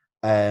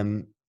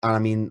 And I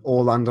mean,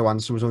 Orlando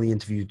Anderson was only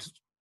interviewed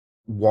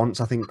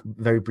once, I think,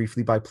 very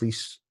briefly by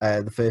police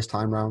the first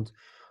time round.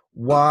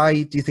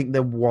 Why do you think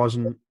there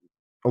wasn't,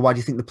 or why do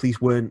you think the police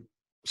weren't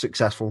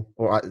successful,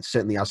 or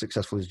certainly as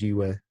successful as you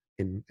were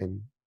in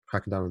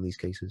cracking down on these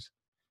cases?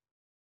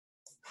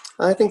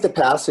 I think the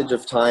passage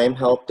of time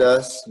helped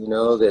us,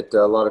 that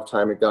a lot of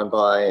time had gone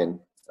by, and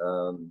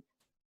um,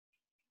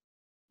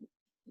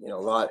 a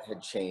lot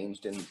had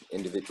changed in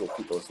individual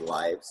people's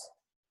lives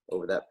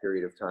over that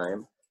period of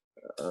time.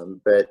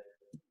 But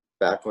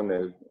back when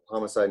the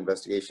homicide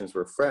investigations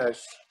were fresh,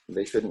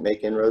 they couldn't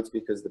make inroads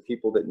because the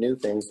people that knew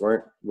things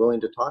weren't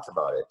willing to talk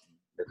about it.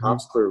 The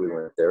cops clearly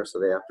weren't there, so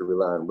they have to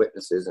rely on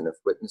witnesses. And if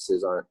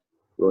witnesses aren't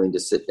willing to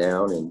sit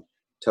down and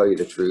tell you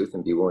the truth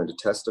and be willing to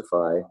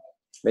testify, it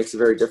makes it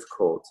very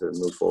difficult to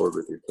move forward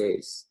with your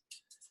case.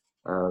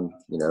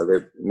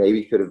 There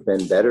maybe could have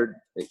been better.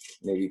 It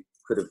maybe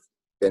could have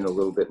been a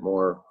little bit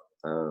more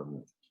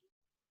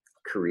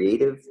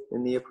creative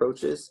in the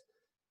approaches,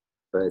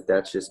 but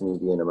that's just me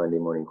being a Monday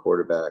morning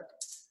quarterback.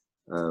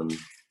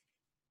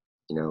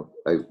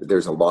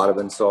 There's a lot of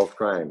unsolved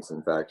crimes.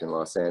 In fact, in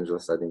Los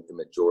Angeles, I think the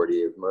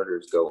majority of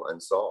murders go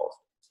unsolved,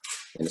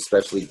 and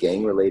especially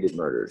gang-related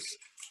murders,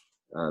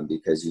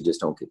 because you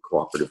just don't get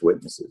cooperative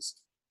witnesses.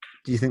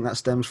 Do you think that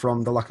stems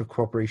from the lack of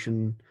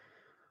cooperation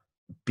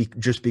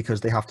just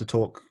because they have to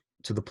talk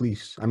to the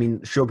police? I mean,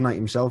 Suge Knight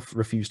himself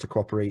refused to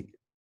cooperate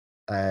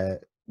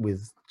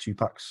with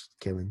Tupac's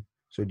killing.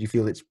 So do you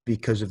feel it's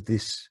because of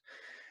this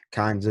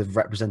kind of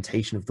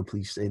representation of the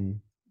police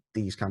in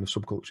these kind of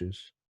subcultures?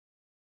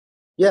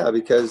 Yeah,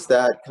 because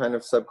that kind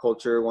of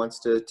subculture wants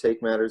to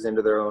take matters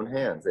into their own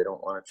hands. They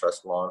don't want to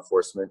trust law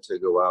enforcement to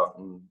go out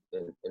and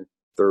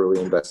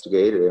thoroughly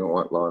investigate. They don't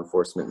want law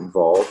enforcement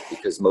involved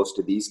because most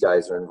of these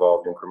guys are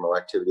involved in criminal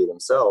activity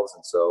themselves.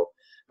 And so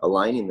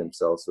aligning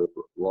themselves with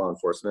law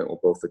enforcement will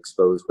both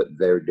expose what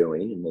they're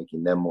doing and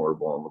making them more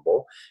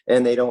vulnerable.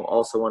 And they don't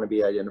also want to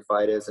be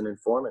identified as an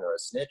informant or a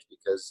snitch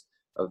because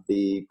of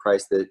the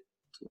price that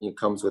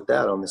comes with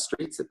that on the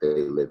streets that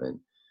they live in.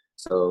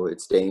 So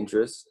it's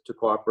dangerous to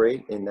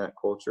cooperate in that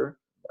culture,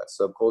 that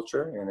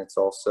subculture, and it's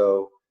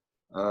also,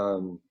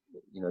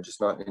 just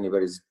not in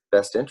anybody's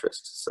best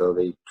interest. So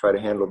they try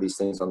to handle these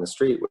things on the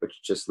street,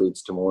 which just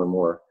leads to more and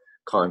more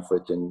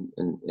conflict in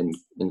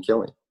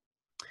killing.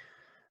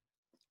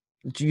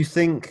 Do you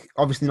think,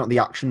 obviously not the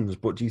actions,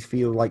 but do you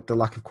feel like the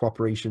lack of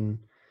cooperation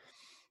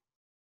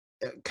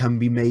can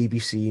be maybe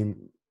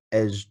seen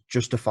as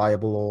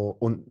justifiable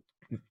or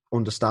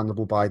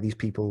understandable by these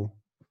people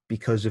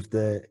because of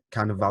the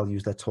kind of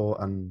values they're taught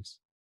and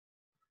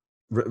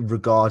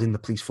regarding the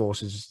police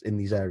forces in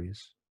these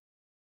areas?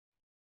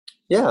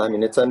 Yeah, I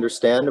mean, it's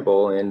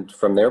understandable. And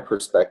from their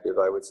perspective,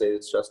 I would say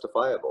it's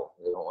justifiable.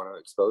 They don't want to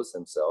expose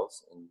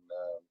themselves and,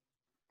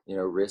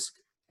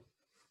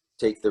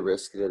 take the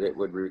risk that it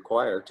would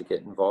require to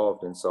get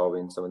involved in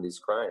solving some of these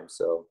crimes.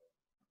 So,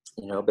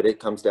 but it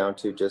comes down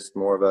to just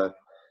more of a,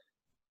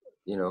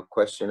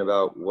 question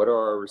about what are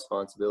our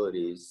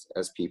responsibilities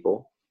as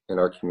people in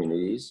our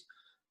communities.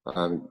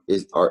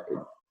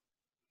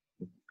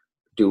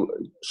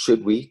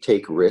 Should we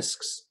take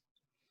risks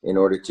in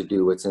order to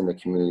do what's in the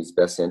community's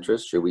best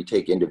interest? Should we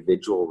take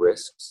individual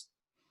risks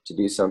to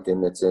do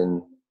something that's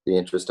in the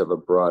interest of a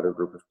broader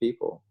group of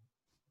people?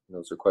 And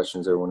those are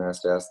questions everyone has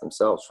to ask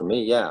themselves. For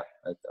me, yeah,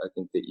 I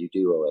think that you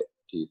do owe it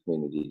to your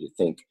community to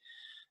think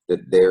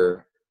that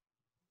their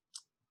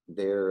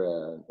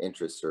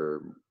interests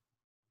are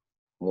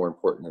more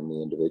important than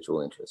the individual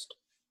interest.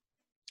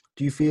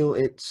 Do you feel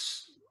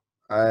it's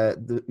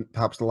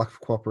perhaps the lack of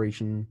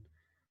cooperation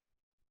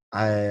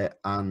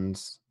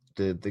and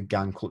the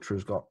gang culture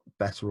has got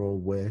better or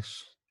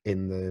worse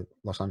in the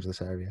Los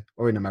Angeles area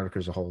or in America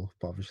as a whole?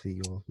 But obviously,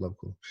 you're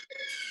local.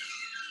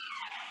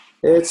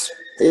 It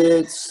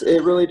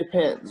really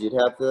depends.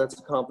 That's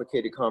a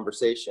complicated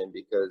conversation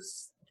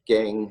because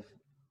gang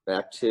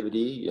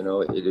activity,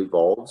 it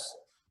evolves.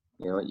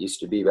 It used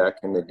to be back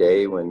in the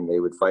day when they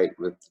would fight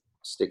with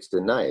sticks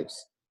and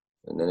knives.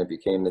 And then it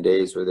became the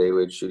days where they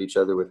would shoot each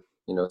other with,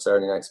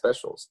 Saturday night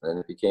specials. And then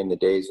it became the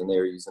days when they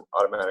were using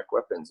automatic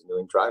weapons and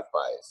doing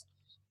drive-bys.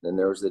 Then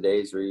there was the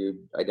days where you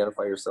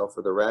identify yourself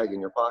with a rag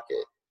in your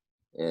pocket.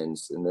 And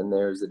then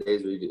there's the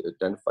days where you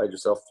identified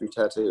yourself through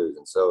tattoos.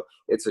 And so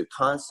it's a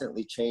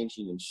constantly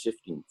changing and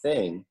shifting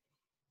thing.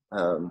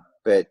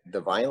 But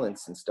the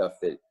violence and stuff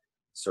that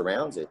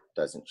surrounds it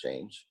doesn't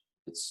change.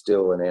 It's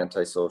still an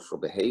antisocial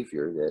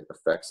behavior that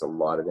affects a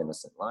lot of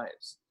innocent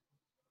lives.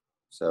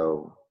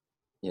 So,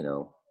 I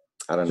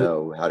don't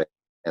know how to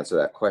answer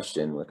that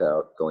question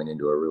without going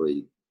into a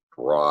really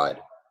broad.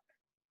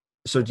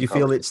 So do you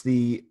feel it's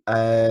the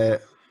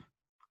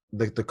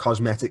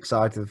cosmetic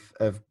side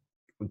of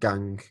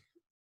gang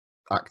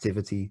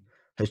activity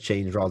has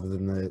changed rather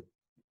than the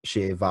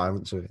sheer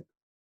violence of it?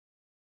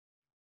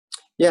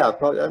 Yeah,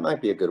 probably that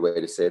might be a good way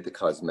to say it, the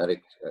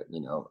cosmetic,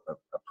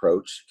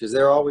 approach, because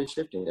they're always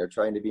shifting. They're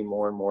trying to be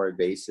more and more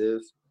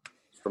invasive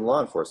from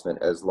law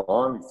enforcement. As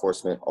law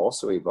enforcement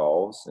also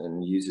evolves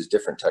and uses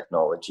different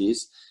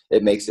technologies,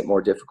 it makes it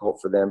more difficult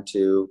for them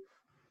to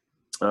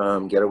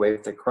get away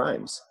with the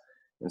crimes.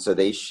 And so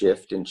they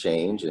shift and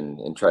change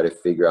and try to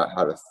figure out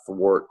how to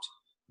thwart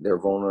their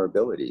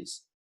vulnerabilities.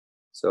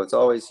 So it's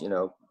always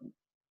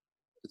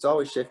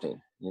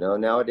shifting.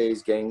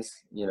 Nowadays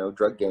gangs,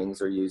 drug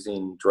gangs are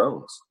using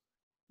drones,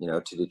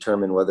 to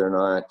determine whether or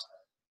not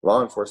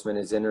law enforcement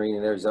is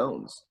entering their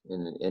zones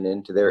and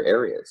into their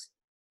areas.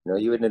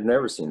 You would have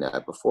never seen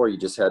that before. You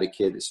just had a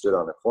kid that stood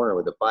on a corner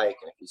with a bike,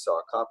 and if he saw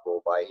a cop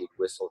roll by, he'd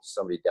whistle to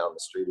somebody down the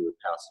street who would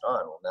pass it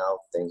on. Well, now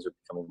things are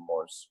becoming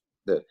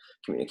the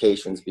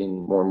communications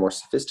being more and more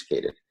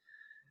sophisticated.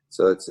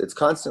 So it's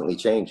constantly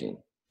changing.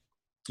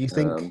 Do you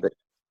think But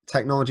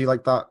technology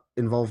like that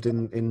involved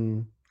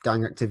in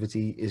gang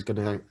activity is going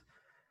to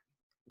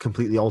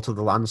completely alter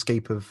the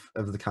landscape of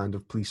the kind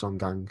of police on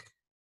gang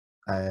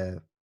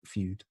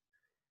feud?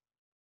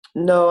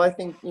 no, I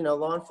think,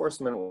 law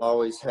enforcement will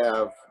always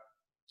have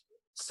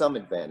some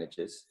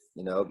advantages,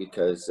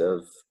 because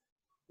of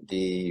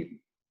the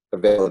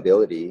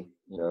availability,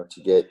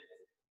 to get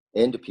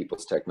into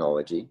people's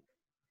technology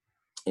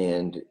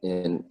and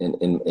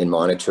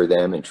monitor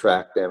them and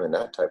track them and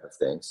that type of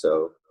thing.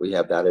 So we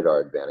have that at our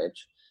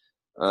advantage.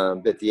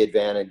 But the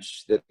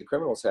advantage that the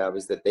criminals have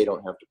is that they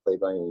don't have to play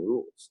by any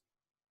rules.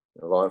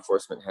 Law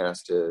enforcement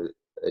has to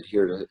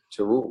adhere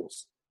to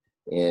rules.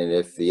 And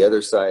if the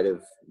other side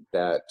of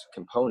that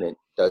component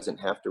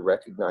doesn't have to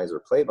recognize or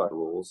play by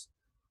rules,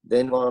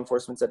 then law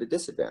enforcement's at a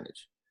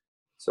disadvantage.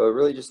 So it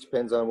really just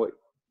depends on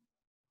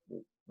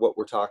what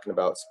we're talking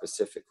about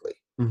specifically.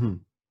 Mm-hmm.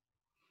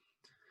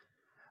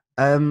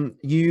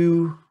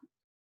 You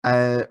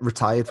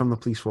retired from the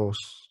police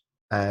force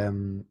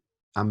and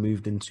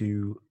moved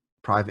into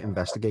private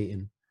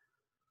investigating.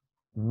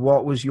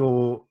 What was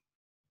your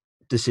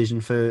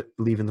decision for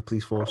leaving the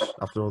police force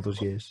after all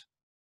those years?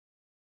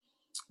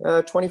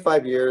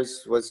 25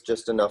 years was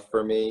just enough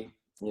for me.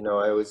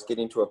 I was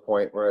getting to a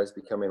point where I was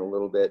becoming a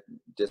little bit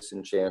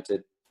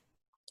disenchanted,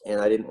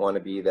 and I didn't want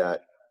to be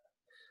that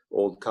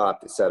old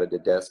cop that sat at a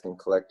desk and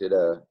collected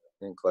a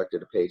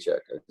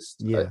paycheck.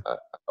 I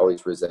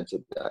always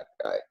resented that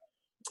guy,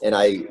 and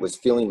I was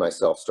feeling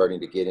myself starting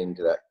to get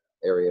into that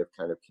area of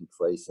kind of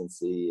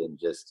complacency and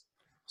just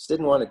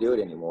didn't want to do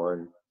it anymore.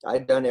 And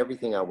I'd done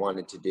everything I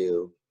wanted to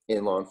do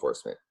in law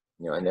enforcement.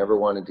 I never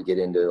wanted to get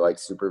into like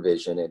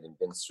supervision and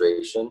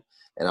administration,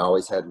 and I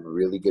always had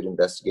really good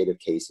investigative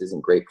cases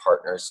and great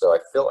partners. So I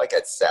felt like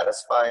I'd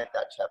satisfied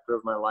that chapter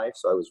of my life.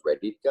 So I was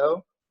ready to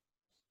go.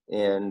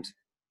 And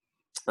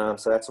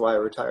so that's why I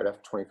retired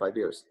after 25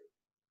 years.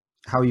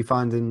 How are you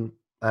finding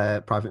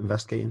private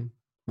investigating?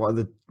 What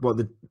are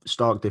the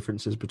stark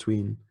differences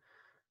between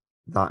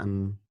that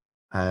and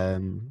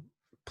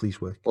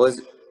police work? Well,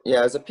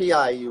 as a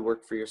PI, you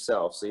work for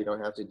yourself, so you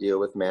don't have to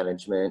deal with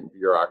management,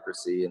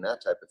 bureaucracy, and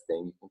that type of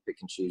thing. You can pick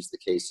and choose the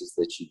cases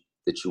that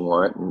you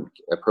want and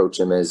approach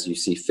them as you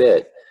see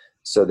fit.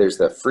 So there's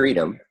the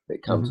freedom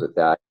that comes with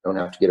that. You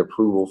don't have to get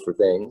approval for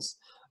things,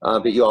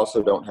 but you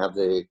also don't have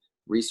the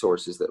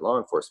resources that law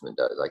enforcement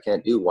does. I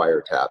can't do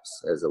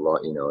wiretaps as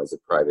a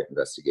private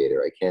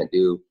investigator. I can't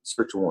do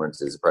search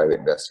warrants as a private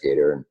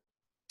investigator, and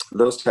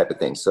those type of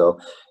things. So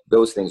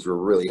those things were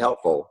really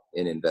helpful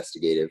in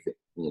investigative,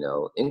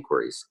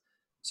 inquiries.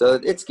 So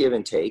it's give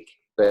and take,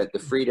 but the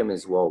freedom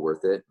is well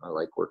worth it. I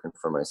like working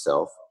for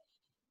myself.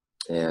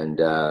 And,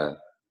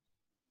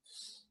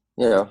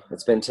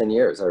 it's been 10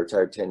 years. I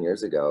retired 10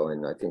 years ago,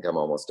 and I think I'm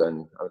almost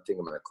done. I think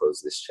I'm going to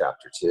close this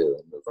chapter too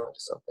and move on to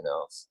something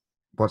else.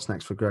 What's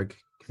next for Greg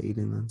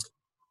Kading then?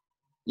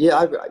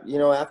 Yeah,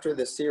 after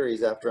this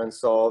series, after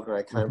Unsolved, and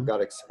I kind of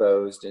got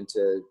exposed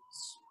into,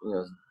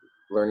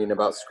 learning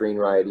about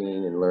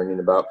screenwriting and learning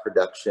about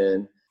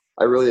production.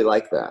 I really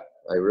like that.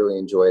 I really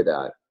enjoy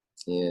that.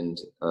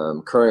 And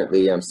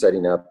currently I'm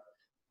setting up,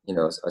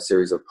 a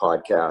series of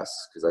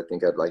podcasts, because I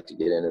think I'd like to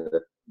get into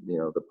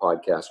the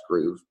podcast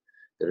groove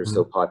that are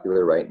so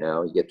popular right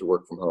now. You get to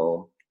work from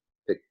home,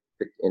 pick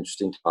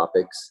interesting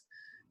topics.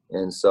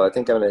 And so I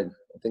think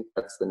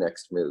that's the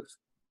next move.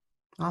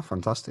 Oh,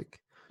 fantastic.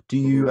 Do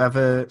you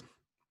ever,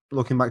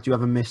 looking back, do you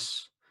ever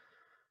miss,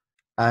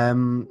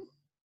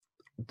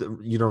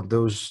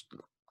 those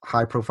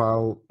high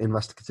profile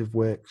investigative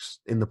works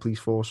in the police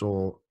force,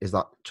 or is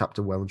that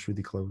chapter well and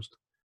truly closed?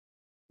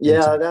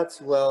 Yeah,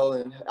 that's well,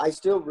 and I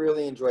still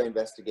really enjoy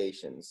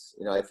investigations.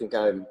 I think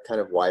I'm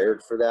kind of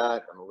wired for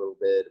that. I'm a little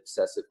bit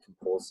obsessive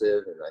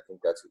compulsive, and I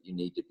think that's what you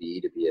need to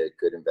be a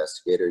good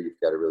investigator.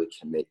 You've got to really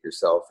commit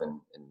yourself and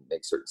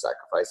make certain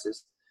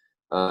sacrifices.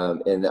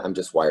 And I'm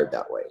just wired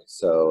that way.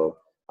 So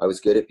I was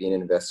good at being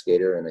an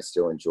investigator, and I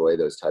still enjoy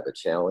those type of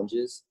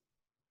challenges.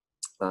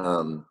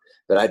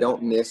 But I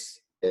don't miss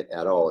it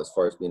at all as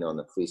far as being on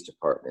the police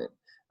department.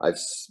 I've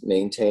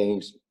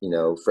maintained,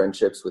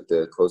 friendships with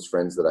the close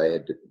friends that I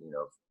had,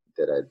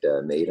 that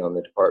I'd made on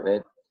the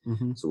department.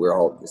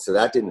 So so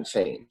that didn't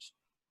change.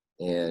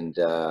 And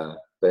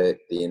But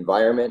the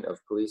environment of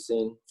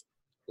policing,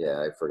 yeah,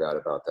 I forgot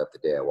about that the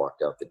day I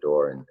walked out the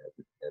door, and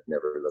have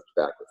never looked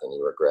back with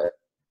any regret.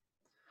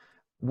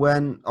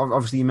 When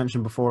obviously you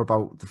mentioned before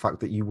about the fact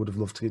that you would have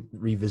loved to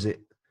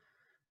revisit,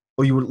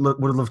 or you would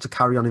have loved to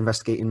carry on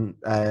investigating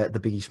the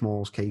Biggie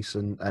Smalls case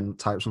and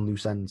tie up some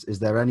loose ends. Is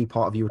there any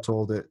part of you at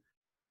all that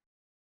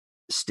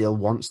still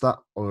wants that,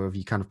 or have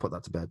you kind of put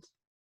that to bed?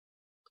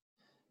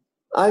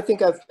 I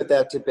think I've put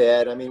that to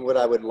bed. I mean, what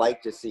I would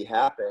like to see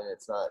happen,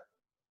 it's not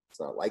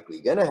likely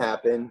going to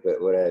happen,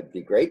 but what would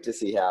be great to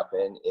see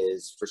happen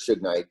is for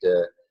Suge Knight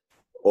to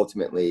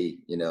ultimately,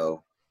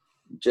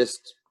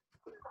 just,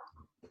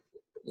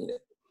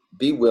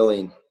 be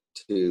willing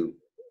to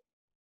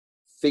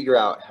figure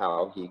out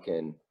how he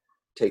can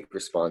take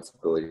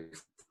responsibility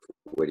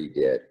for what he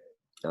did.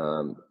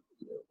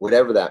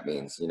 Whatever that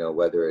means,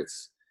 whether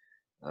it's,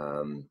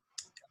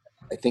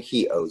 I think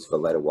he owes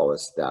Valletta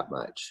Wallace that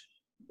much,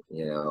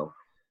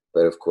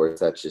 but of course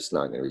that's just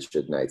not going to be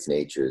Suge Knight's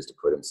nature, is to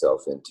put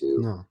himself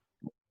into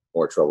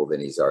more trouble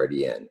than he's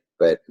already in.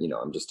 But,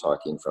 I'm just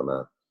talking from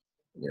a,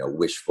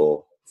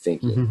 wishful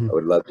thinking. Mm-hmm. I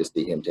would love to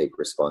see him take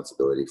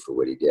responsibility for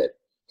what he did.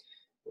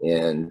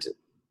 And,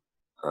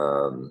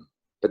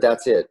 but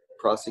that's it.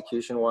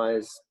 Prosecution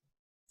wise,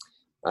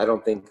 I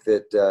don't think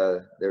that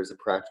there's a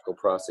practical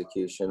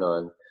prosecution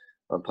on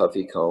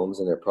Puffy Combs,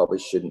 and there probably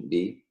shouldn't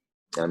be.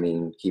 I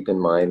mean, keep in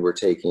mind, we're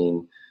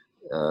taking,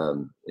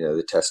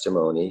 the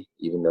testimony,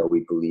 even though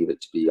we believe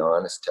it to be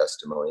honest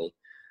testimony,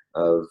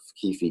 of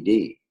Keefe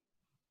D.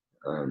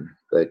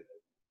 But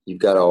you've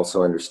got to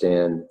also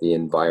understand the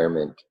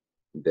environment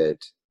that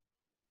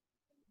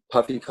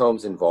Puffy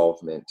Combs'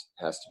 involvement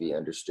has to be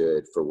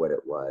understood for what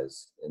it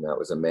was. And that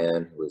was a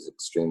man who was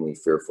extremely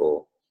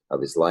fearful of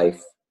his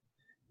life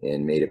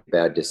and made a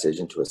bad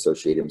decision to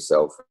associate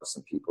himself with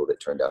some people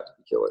that turned out to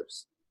be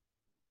killers.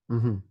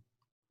 Mm-hmm.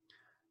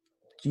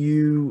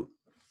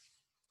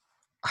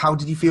 How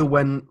did you feel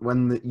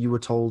when you were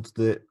told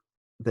that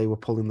they were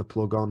pulling the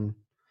plug on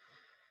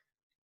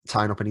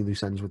tying up any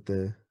loose ends with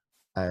the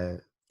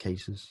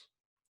cases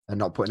and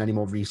not putting any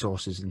more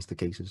resources into the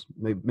cases?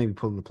 Maybe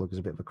pulling the plug is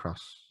a bit of a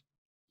crass.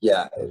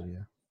 Yeah.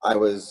 I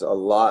was a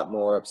lot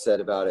more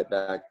upset about it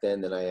back then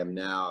than I am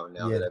now.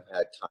 Now that I've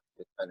had time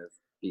to kind of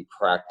be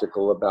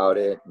practical about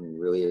it and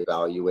really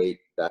evaluate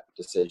that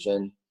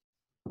decision,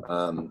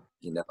 I'm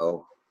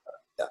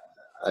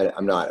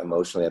not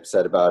emotionally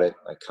upset about it.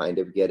 I kind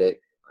of get it.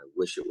 I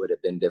wish it would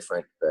have been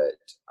different, but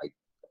I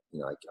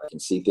can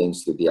see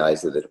things through the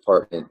eyes of the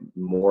department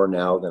more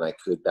now than I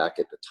could back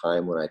at the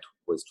time when I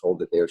was told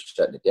that they were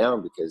shutting it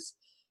down, because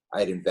I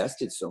had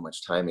invested so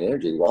much time and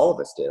energy. Well, all of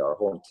us did. Our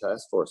whole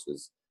task force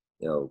was,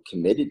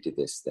 committed to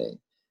this thing.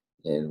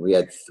 And we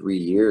had 3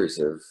 years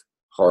of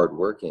hard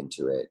work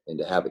into it. And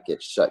to have it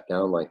get shut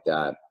down like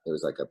that, it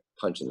was like a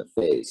punch in the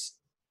face.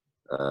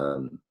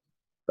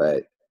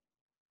 But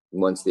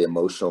once the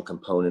emotional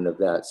component of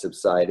that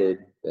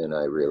subsided, then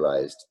I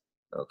realized,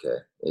 okay,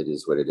 it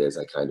is what it is.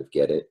 I kind of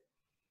get it.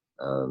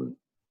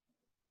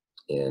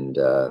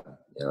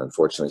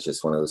 Unfortunately, it's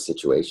just one of those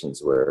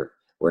situations where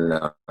we're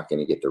not going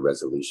to get the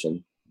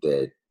resolution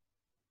that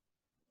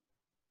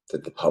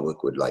the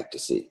public would like to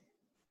see.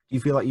 Do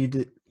you feel like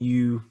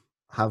you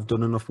have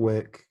done enough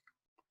work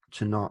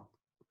to not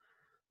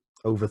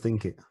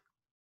overthink it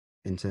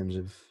in terms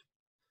of,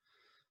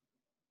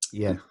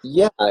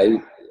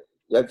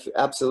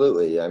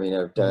 absolutely. I mean,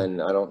 I've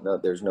done, I don't know,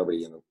 there's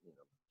nobody in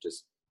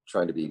just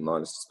trying to be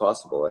honest as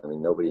possible. I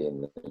mean, nobody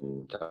in the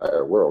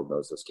entire world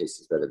knows those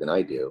cases better than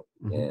I do.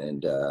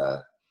 And,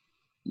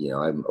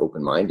 I'm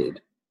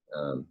open-minded,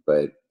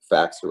 but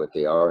facts are what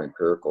they are.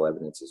 Empirical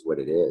evidence is what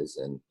it is.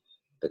 And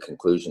the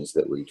conclusions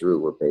that we drew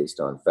were based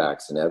on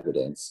facts and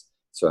evidence.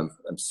 So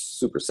I'm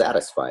super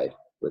satisfied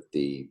with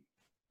the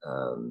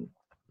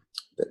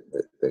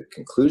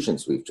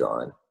conclusions we've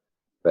drawn,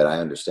 but I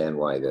understand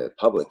why the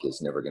public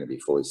is never going to be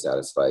fully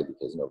satisfied,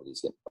 because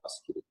nobody's getting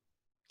prosecuted.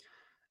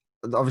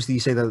 Obviously, you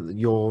say that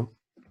you're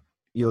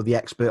the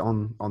expert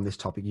on this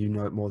topic. You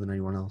know it more than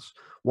anyone else.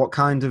 What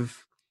kind of,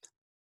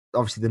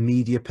 obviously, the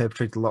media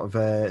perpetrated a lot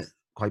of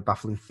quite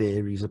baffling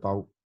theories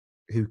about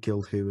who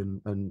killed who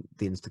and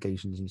the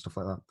instigations and stuff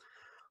like that.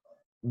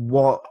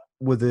 What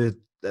were the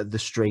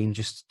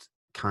strangest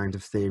kind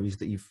of theories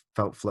that you've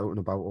felt floating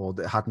about, or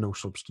that had no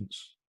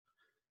substance?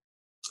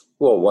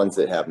 Well, ones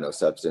that have no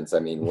substance. I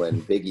mean,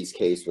 when Biggie's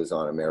case was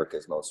on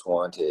America's Most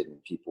Wanted,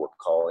 and people were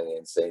calling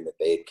in saying that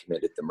they had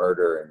committed the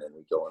murder, and then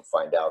we go and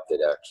find out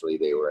that actually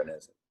they were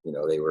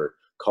they were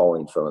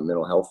calling from a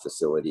mental health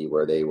facility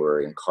where they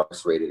were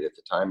incarcerated at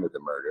the time of the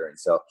murder. And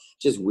so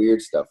just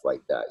weird stuff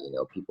like that.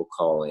 People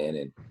call in,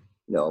 and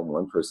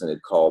one person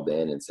had called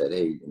in and said,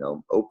 hey,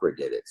 Oprah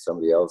did it.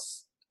 Somebody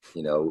else,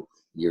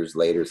 years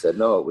later said,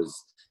 no, it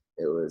was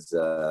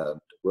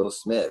Will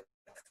Smith,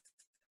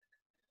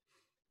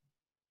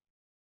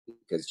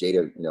 because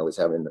Jada, was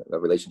having a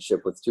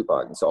relationship with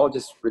Tupac. And so all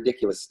just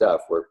ridiculous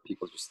stuff where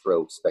people just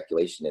throw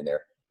speculation in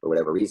there for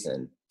whatever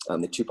reason.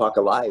 The Tupac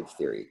alive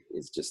theory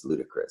is just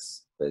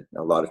ludicrous, but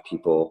a lot of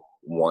people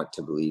want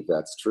to believe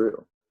that's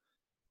true.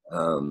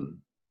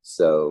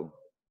 So,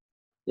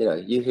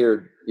 you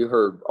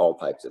heard all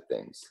types of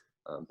things,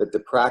 but the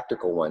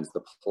practical ones,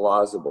 the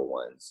plausible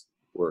ones,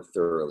 were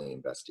thoroughly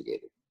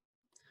investigated.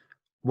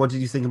 What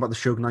did you think about the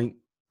Suge Knight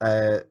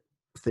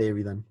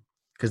theory then?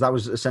 Because that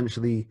was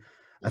essentially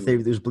a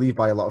theory that was believed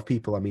by a lot of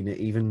people. I mean,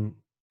 even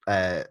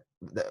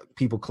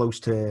people close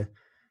to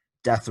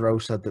Death Row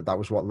said that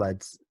was what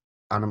led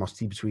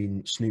animosity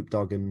between Snoop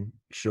Dogg and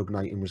Suge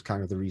Knight, and was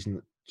kind of the reason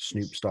that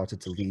Snoop started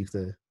to leave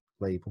the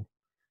label.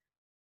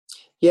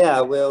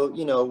 Yeah, well,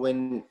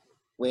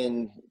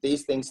 when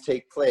these things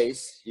take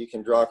place, you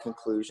can draw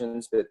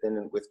conclusions, but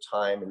then with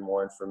time and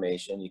more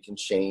information, you can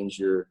change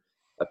your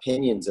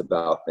opinions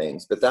about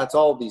things. But that's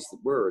all these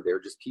were. They're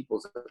just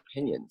people's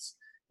opinions.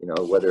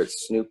 Whether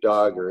it's Snoop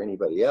Dogg or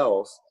anybody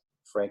else,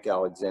 Frank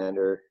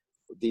Alexander,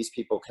 these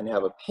people can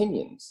have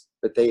opinions,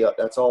 but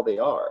that's all they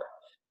are,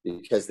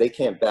 because they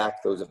can't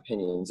back those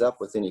opinions up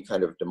with any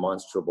kind of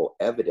demonstrable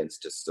evidence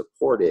to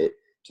support it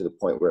to the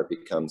point where it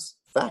becomes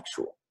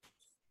factual.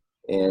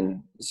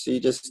 And so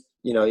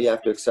you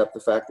have to accept the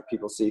fact that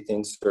people see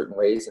things certain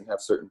ways and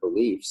have certain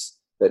beliefs,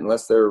 but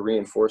unless they're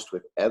reinforced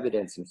with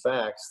evidence and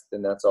facts,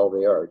 then that's all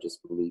they are,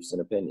 just beliefs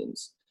and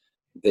opinions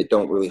that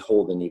don't really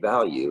hold any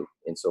value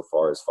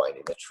insofar as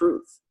finding the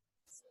truth.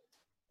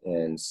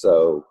 And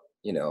so,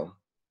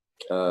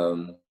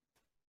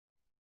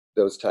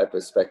 those type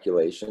of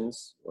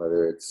speculations,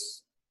 whether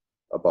it's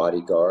a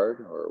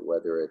bodyguard or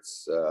whether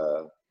it's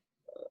a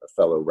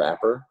fellow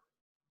rapper,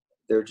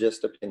 they're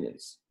just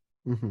opinions.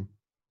 Mm-hmm.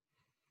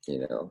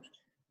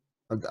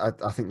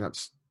 I think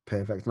that's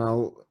perfect.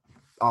 Now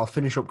I'll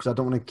finish up because I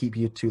don't want to keep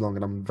you too long,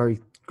 and I'm very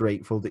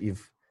grateful that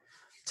you've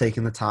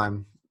taken the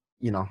time,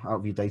 out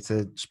of your day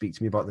to speak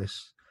to me about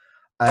this.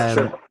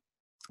 Sure.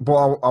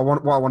 But what I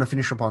want to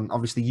finish up on,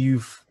 obviously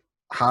you've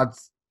had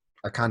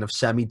a kind of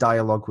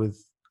semi-dialogue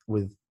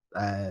with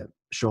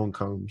Sean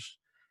Combs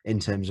in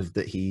terms of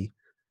that he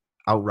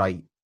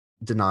outright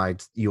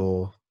denied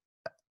your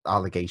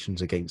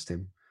allegations against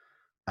him,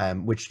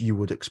 which you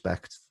would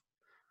expect.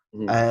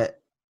 Mm-hmm.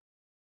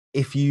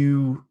 If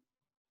you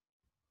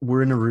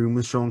were in a room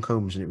with Sean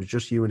Combs and it was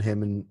just you and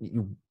him and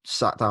you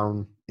sat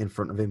down in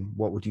front of him,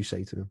 what would you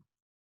say to him?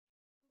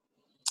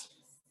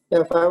 Yeah,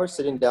 if I were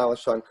sitting down with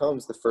Sean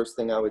Combs, the first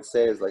thing I would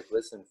say is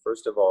listen,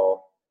 first of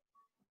all,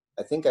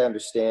 I think I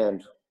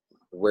understand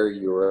where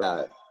you're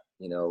at,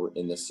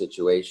 in this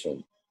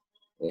situation.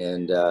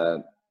 And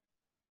I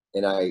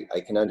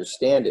can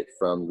understand it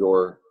from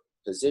your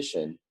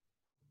position,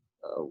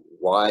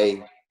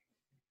 why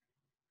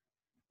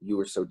you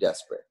were so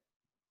desperate.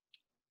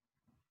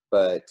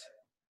 But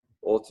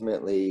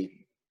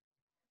ultimately,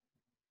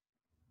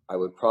 I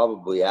would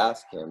probably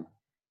ask him,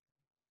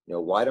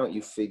 why don't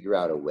you figure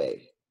out a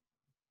way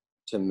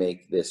to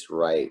make this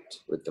right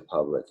with the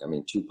public? I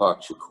mean,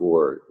 Tupac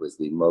Shakur was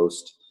the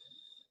most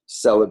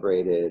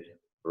celebrated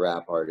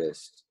rap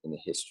artist in the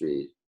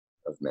history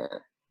of man.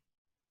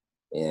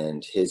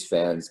 And his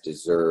fans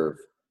deserve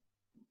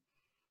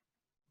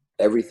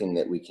everything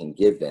that we can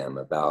give them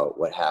about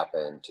what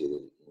happened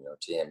to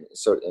him,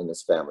 so in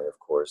his family, of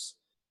course,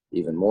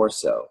 even more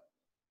so.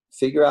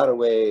 Figure out a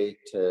way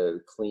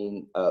to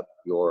clean up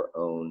your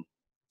own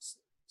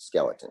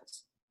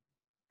skeletons.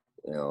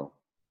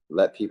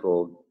 Let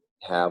people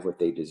have what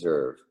they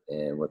deserve,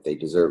 and what they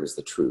deserve is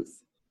the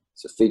truth.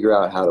 So figure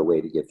out how a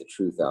way to get the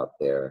truth out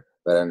there,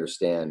 but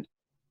understand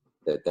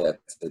that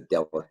that's a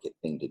delicate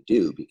thing to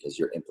do because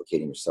you're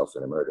implicating yourself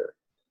in a murder.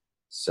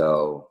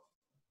 So,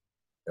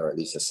 or at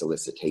least a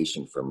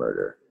solicitation for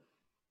murder.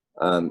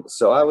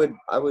 So I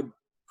would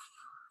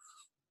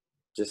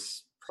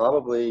just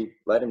probably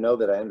let him know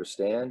that I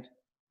understand,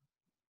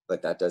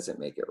 but that doesn't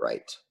make it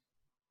right.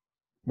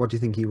 What do you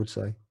think he would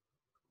say?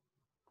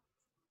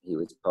 He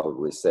would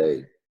probably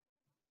say,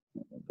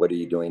 what are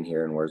you doing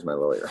here and where's my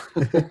lawyer?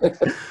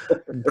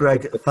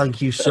 Greg,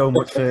 thank you so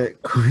much for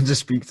coming to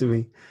speak to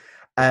me.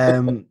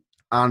 And,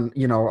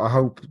 I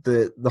hope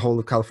that the whole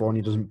of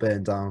California doesn't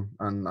burn down,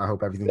 and I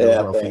hope everything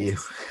goes well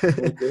thanks. For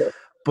you.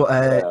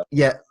 But,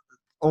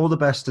 all the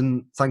best,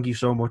 and thank you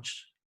so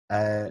much.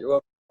 You're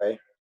welcome. Right.